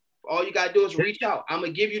 All you gotta do is reach out. I'm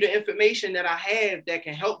gonna give you the information that I have that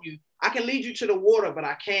can help you. I can lead you to the water, but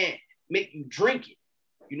I can't make you drink it.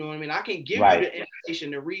 You know what I mean? I can give you the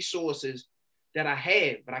information, the resources that I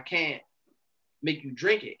have, but I can't make you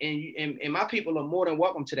drink it. And my people are more than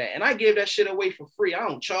welcome to that. And I give that shit away for free. I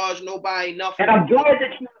don't charge nobody nothing. And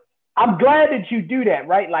I'm glad that you do that,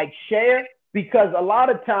 right? Like share, because a lot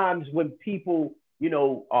of times when people, you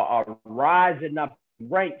know, are rising up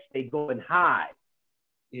ranks, they go and hide.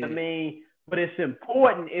 I mean, but it's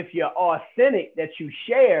important if you're authentic that you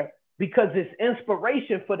share, because it's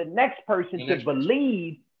inspiration for the next person to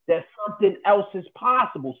believe that something else is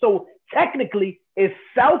possible. So technically, it's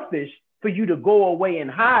selfish for you to go away and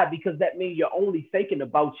hide, because that means you're only thinking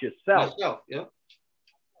about yourself. Yeah.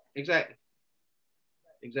 Exactly.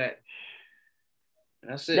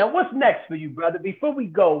 That's it. Now, what's next for you, brother? Before we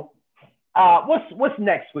go, what's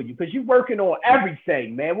next for you? Because you're working on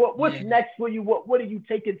everything, man. What's next for you? What are you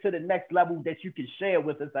taking to the next level that you can share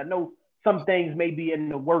with us? I know some things may be in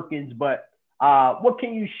the workings, but what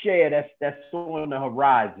can you share that's on the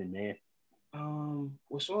horizon, man?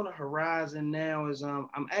 What's on the horizon now is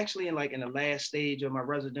I'm actually in the last stage of my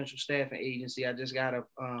residential staffing agency. I just gotta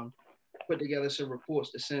put together some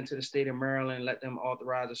reports to send to the state of Maryland and let them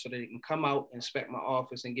authorize it so they can come out, inspect my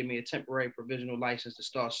office, and give me a temporary provisional license to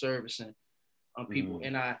start servicing people.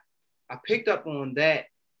 And I picked up on that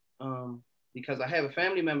because I have a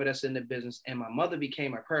family member that's in the business, and my mother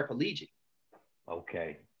became a paraplegic.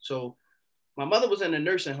 Okay. So my mother was in a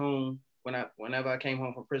nursing home whenever I came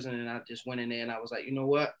home from prison, and I just went in there and I was like, you know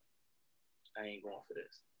what? I ain't going for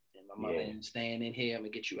this. And my mother ain't staying in here. I'm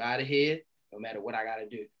gonna get you out of here, no matter what I gotta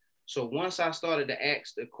do. So once I started to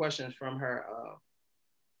ask the questions from her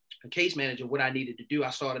case manager, what I needed to do, I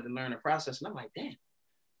started to learn the process. And I'm like, damn,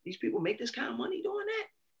 these people make this kind of money doing that?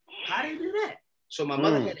 How do they do that? So my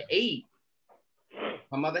mother had an aide.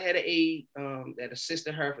 My mother had an aide that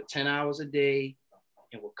assisted her for 10 hours a day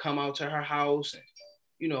and would come out to her house and,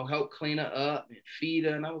 you know, help clean her up and feed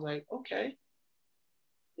her. And I was like, okay,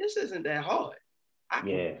 this isn't that hard. I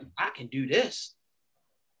can do this.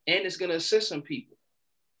 And it's going to assist some people.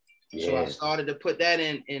 Yeah. So I started to put that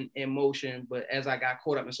in motion, but as I got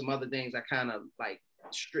caught up in some other things, I kind of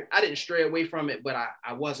I didn't stray away from it, but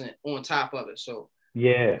I wasn't on top of it. So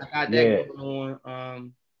I got that going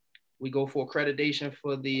on. We go for accreditation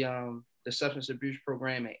for the substance abuse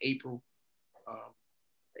program in April.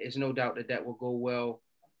 There's no doubt that will go well,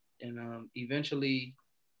 and eventually,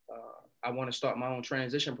 I want to start my own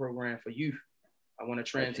transition program for youth. I want to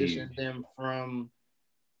transition them from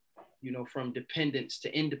dependence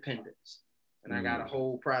to independence. And I got a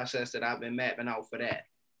whole process that I've been mapping out for that,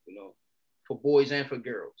 for boys and for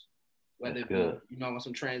girls. Whether it be,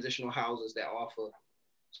 some transitional houses that offer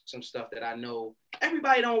some stuff that I know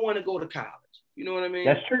everybody don't want to go to college. You know what I mean?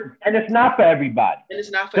 That's true. And it's not for everybody. And it's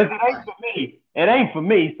not for everybody. It ain't for me. It ain't for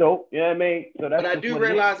me. So, you know what I mean? So that's, but I do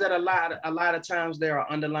realize that a lot of times there are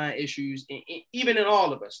underlying issues, even in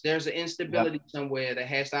all of us. There's an instability somewhere that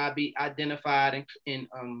has to be identified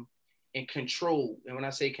and controlled. And when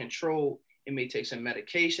I say control, it may take some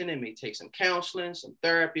medication, it may take some counseling, some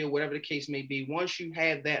therapy, or whatever the case may be. Once you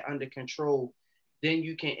have that under control, then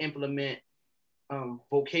you can implement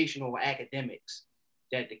vocational academics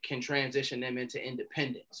that can transition them into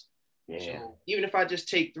independence. Yeah. So even if I just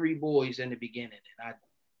take 3 boys in the beginning and I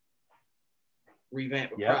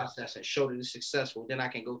revamp the process and show that it's successful, then I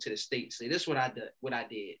can go to the state and say, this is what I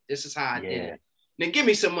did. This is how I did it. Then give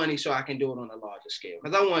me some money so I can do it on a larger scale.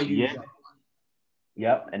 Because I want to use money.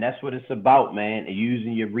 Yep. And that's what it's about, man.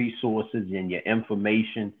 Using your resources and your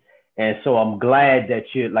information. And so I'm glad that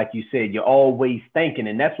like you said, you're always thinking.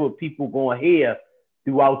 And that's what people going to hear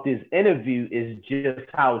throughout this interview is just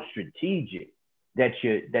how strategic that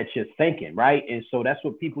you're thinking, right? And so that's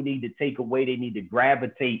what people need to take away. They need to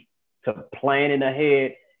gravitate to planning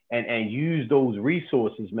ahead and use those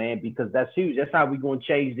resources, man, because that's huge. That's how we're going to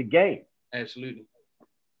change the game. Absolutely.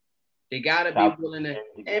 They got to be willing to,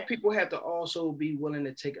 and people have to also be willing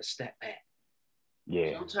to take a step back.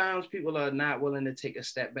 Yeah. Sometimes people are not willing to take a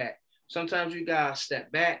step back. Sometimes you got to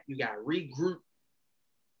step back, you got to regroup,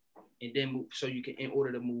 and then move so you can, in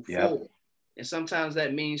order to move forward. And sometimes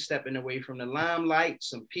that means stepping away from the limelight,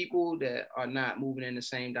 some people that are not moving in the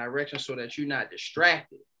same direction so that you're not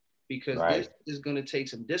distracted, because this is going to take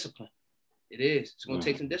some discipline. It is. It's going to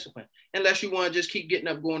take some discipline. Unless you want to just keep getting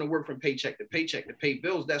up, going to work from paycheck to paycheck to pay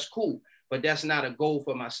bills, that's cool. But that's not a goal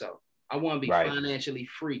for myself. I want to be financially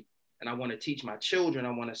free, and I want to teach my children.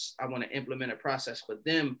 I want to implement a process for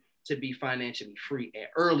them to be financially free at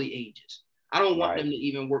early ages. I don't want them to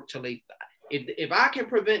even work till they. If I can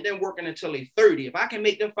prevent them working until they're 30, if I can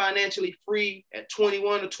make them financially free at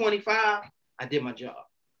 21 or 25, I did my job.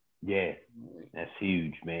 Yeah, that's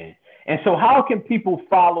huge, man. And so how can people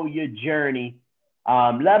follow your journey?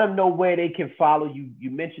 Let them know where they can follow you.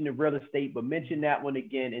 You mentioned the real estate, but mention that one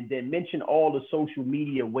again, and then mention all the social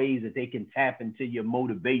media ways that they can tap into your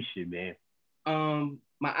motivation, man.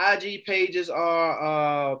 My IG pages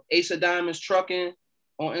are Ace of Diamonds Trucking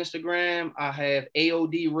on Instagram. I have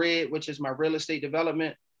AOD Red, which is my real estate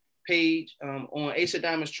development page. On Ace of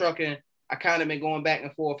Diamonds Trucking, I kind of been going back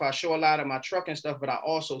and forth. I show a lot of my trucking stuff, but I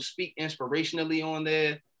also speak inspirationally on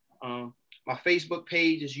there. My Facebook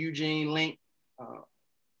page is Eugene Link.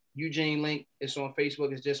 Eugene Link. It's on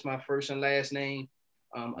Facebook. It's just my first and last name.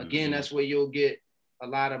 Again, that's where you'll get a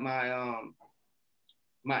lot of my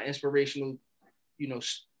my inspirational,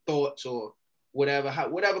 thoughts or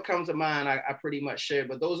whatever comes to mind. I pretty much share.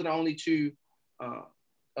 But those are the only two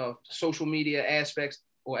social media aspects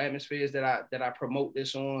or atmospheres that I promote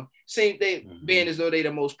this on. Same thing, being as though they're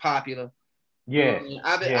the most popular. Yeah.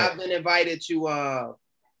 I've been invited to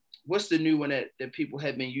what's the new one that people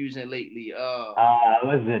have been using lately?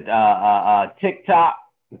 What is it? TikTok.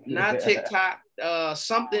 Not TikTok.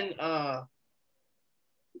 Something.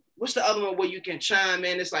 What's the other one where you can chime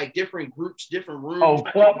in? It's like different groups, different rooms. Oh,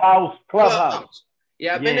 Clubhouse.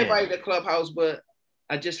 Yeah, I've been invited to Clubhouse, but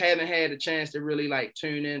I just haven't had a chance to really like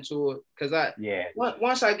tune into it because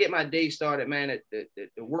once I get my day started, man,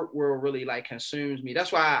 the work world really like consumes me.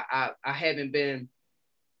 That's why I haven't been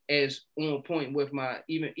as on point with my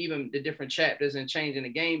even the different chapters and changing the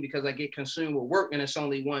game because I get consumed with work and it's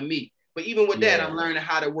only one me. But even with that, I'm learning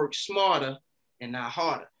how to work smarter and not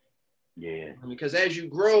harder. Yeah. Because as you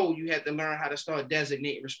grow, you have to learn how to start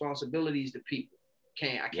designating responsibilities to people.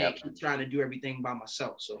 I can't keep trying to do everything by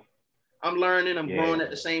myself. So I'm learning, I'm growing at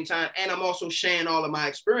the same time. And I'm also sharing all of my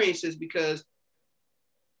experiences because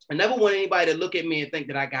I never want anybody to look at me and think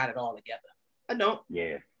that I got it all together. I don't.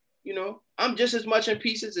 Yeah. I'm just as much in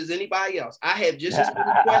pieces as anybody else. I have just as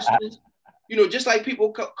many questions. Just like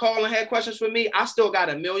people call and have questions for me, I still got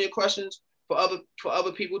a million questions for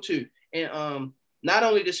other people too. And not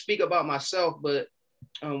only to speak about myself, but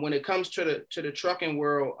when it comes to the trucking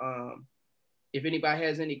world, if anybody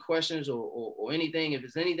has any questions or anything, if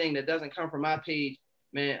it's anything that doesn't come from my page,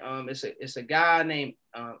 man, it's a guy named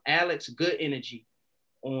Alex Good Energy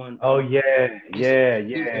on. He's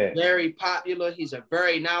very popular. He's a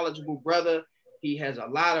very knowledgeable brother. He has a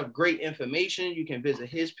lot of great information. You can visit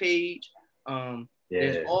his page.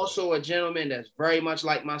 There's also a gentleman that's very much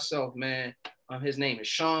like myself, man. His name is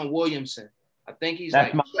Sean Williamson. I think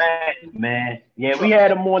that's my man. Yeah, we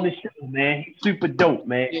had him on the show, man. He's super dope,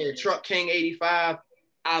 man. Yeah, Truck King 85.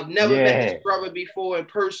 I've never met this brother before in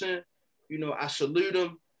person. I salute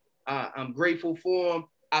him. I'm grateful for him.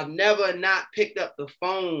 I've never not picked up the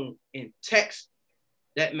phone and text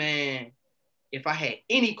that man if I had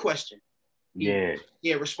any question. He'd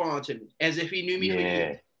respond to me as if he knew me for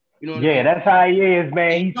years. That's how he is,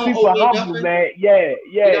 man. He's super humble, man. Yeah.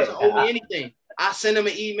 He doesn't owe me anything. I send him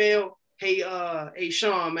an email. Hey,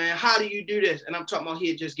 Sean, man, how do you do this? And I'm talking about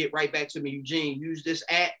he'd just get right back to me. Eugene, use this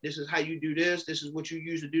app. This is how you do this. This is what you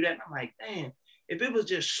use to do that. And I'm like, damn, if it was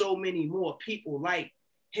just so many more people like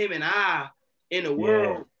him and I in the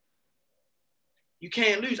world, you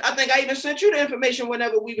can't lose. I think I even sent you the information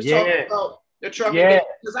whenever we was talking about the trucking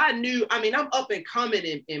because I knew, I'm up and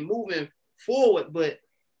coming and moving forward, but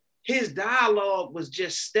his dialogue was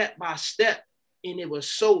just step by step and it was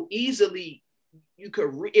so easily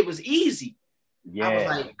it was easy. Yeah. I was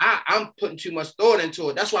like, I'm putting too much thought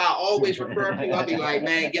into it. That's why I always refer people. I'll be like,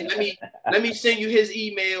 man, let me send you his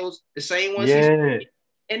emails, the same ones and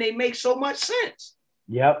they make so much sense.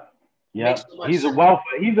 Yep. He's a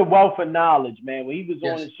wealth of knowledge, man. When he was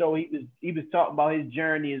on the show, he was talking about his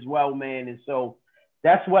journey as well, man. And so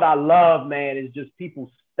that's what I love, man, is just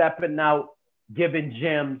people stepping out, giving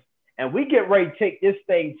gems. And we get ready to take this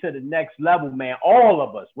thing to the next level, man. All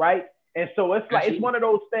of us, right? And so it's like, it's one of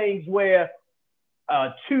those things where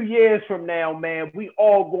 2 years from now, man, we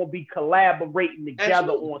all going to be collaborating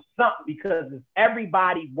together on something because it's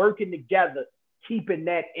everybody working together, keeping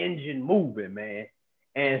that engine moving, man.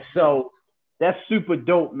 And so that's super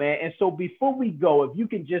dope, man. And so before we go, if you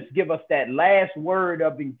can just give us that last word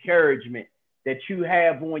of encouragement that you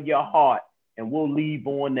have on your heart, and we'll leave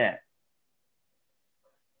on that.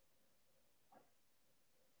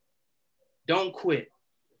 Don't quit.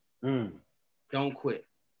 Mm. Don't quit.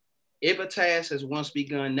 If a task has once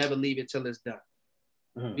begun, never leave it till it's done.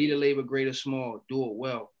 Mm. Be the labor great or small, do it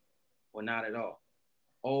well or not at all.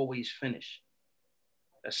 Always finish.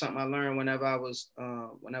 That's something I learned whenever I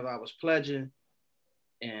was pledging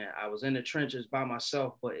and I was in the trenches by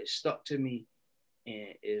myself, but it stuck to me. And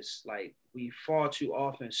it's like we far too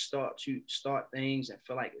often start things and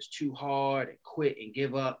feel like it's too hard and quit and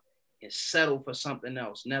give up and settle for something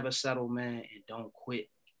else. Never settle, man, and don't quit.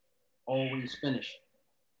 Always finish.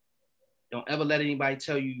 Don't ever let anybody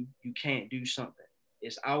tell you you can't do something.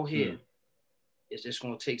 It's out here. It's just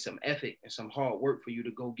going to take some effort and some hard work for you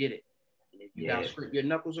to go get it. And if you got to scrape your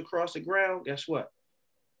knuckles across the ground, guess what?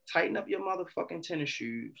 Tighten up your motherfucking tennis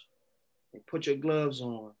shoes and put your gloves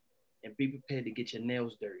on and be prepared to get your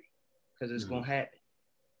nails dirty because it's going to happen.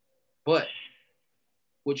 But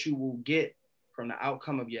what you will get from the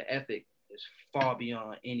outcome of your ethic is far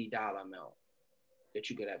beyond any dollar amount that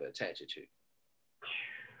you could ever attach it to.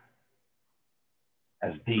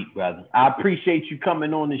 That's deep, brother. I appreciate you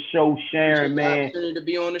coming on the show, sharing, man. Opportunity to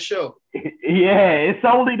be on the show. Yeah, it's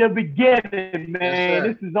only the beginning, man.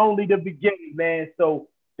 This is only the beginning, man. So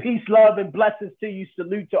peace, love, and blessings to you.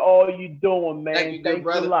 Salute to all you doing, man. Thank you, Thanks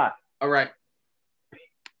brother. a lot. All right.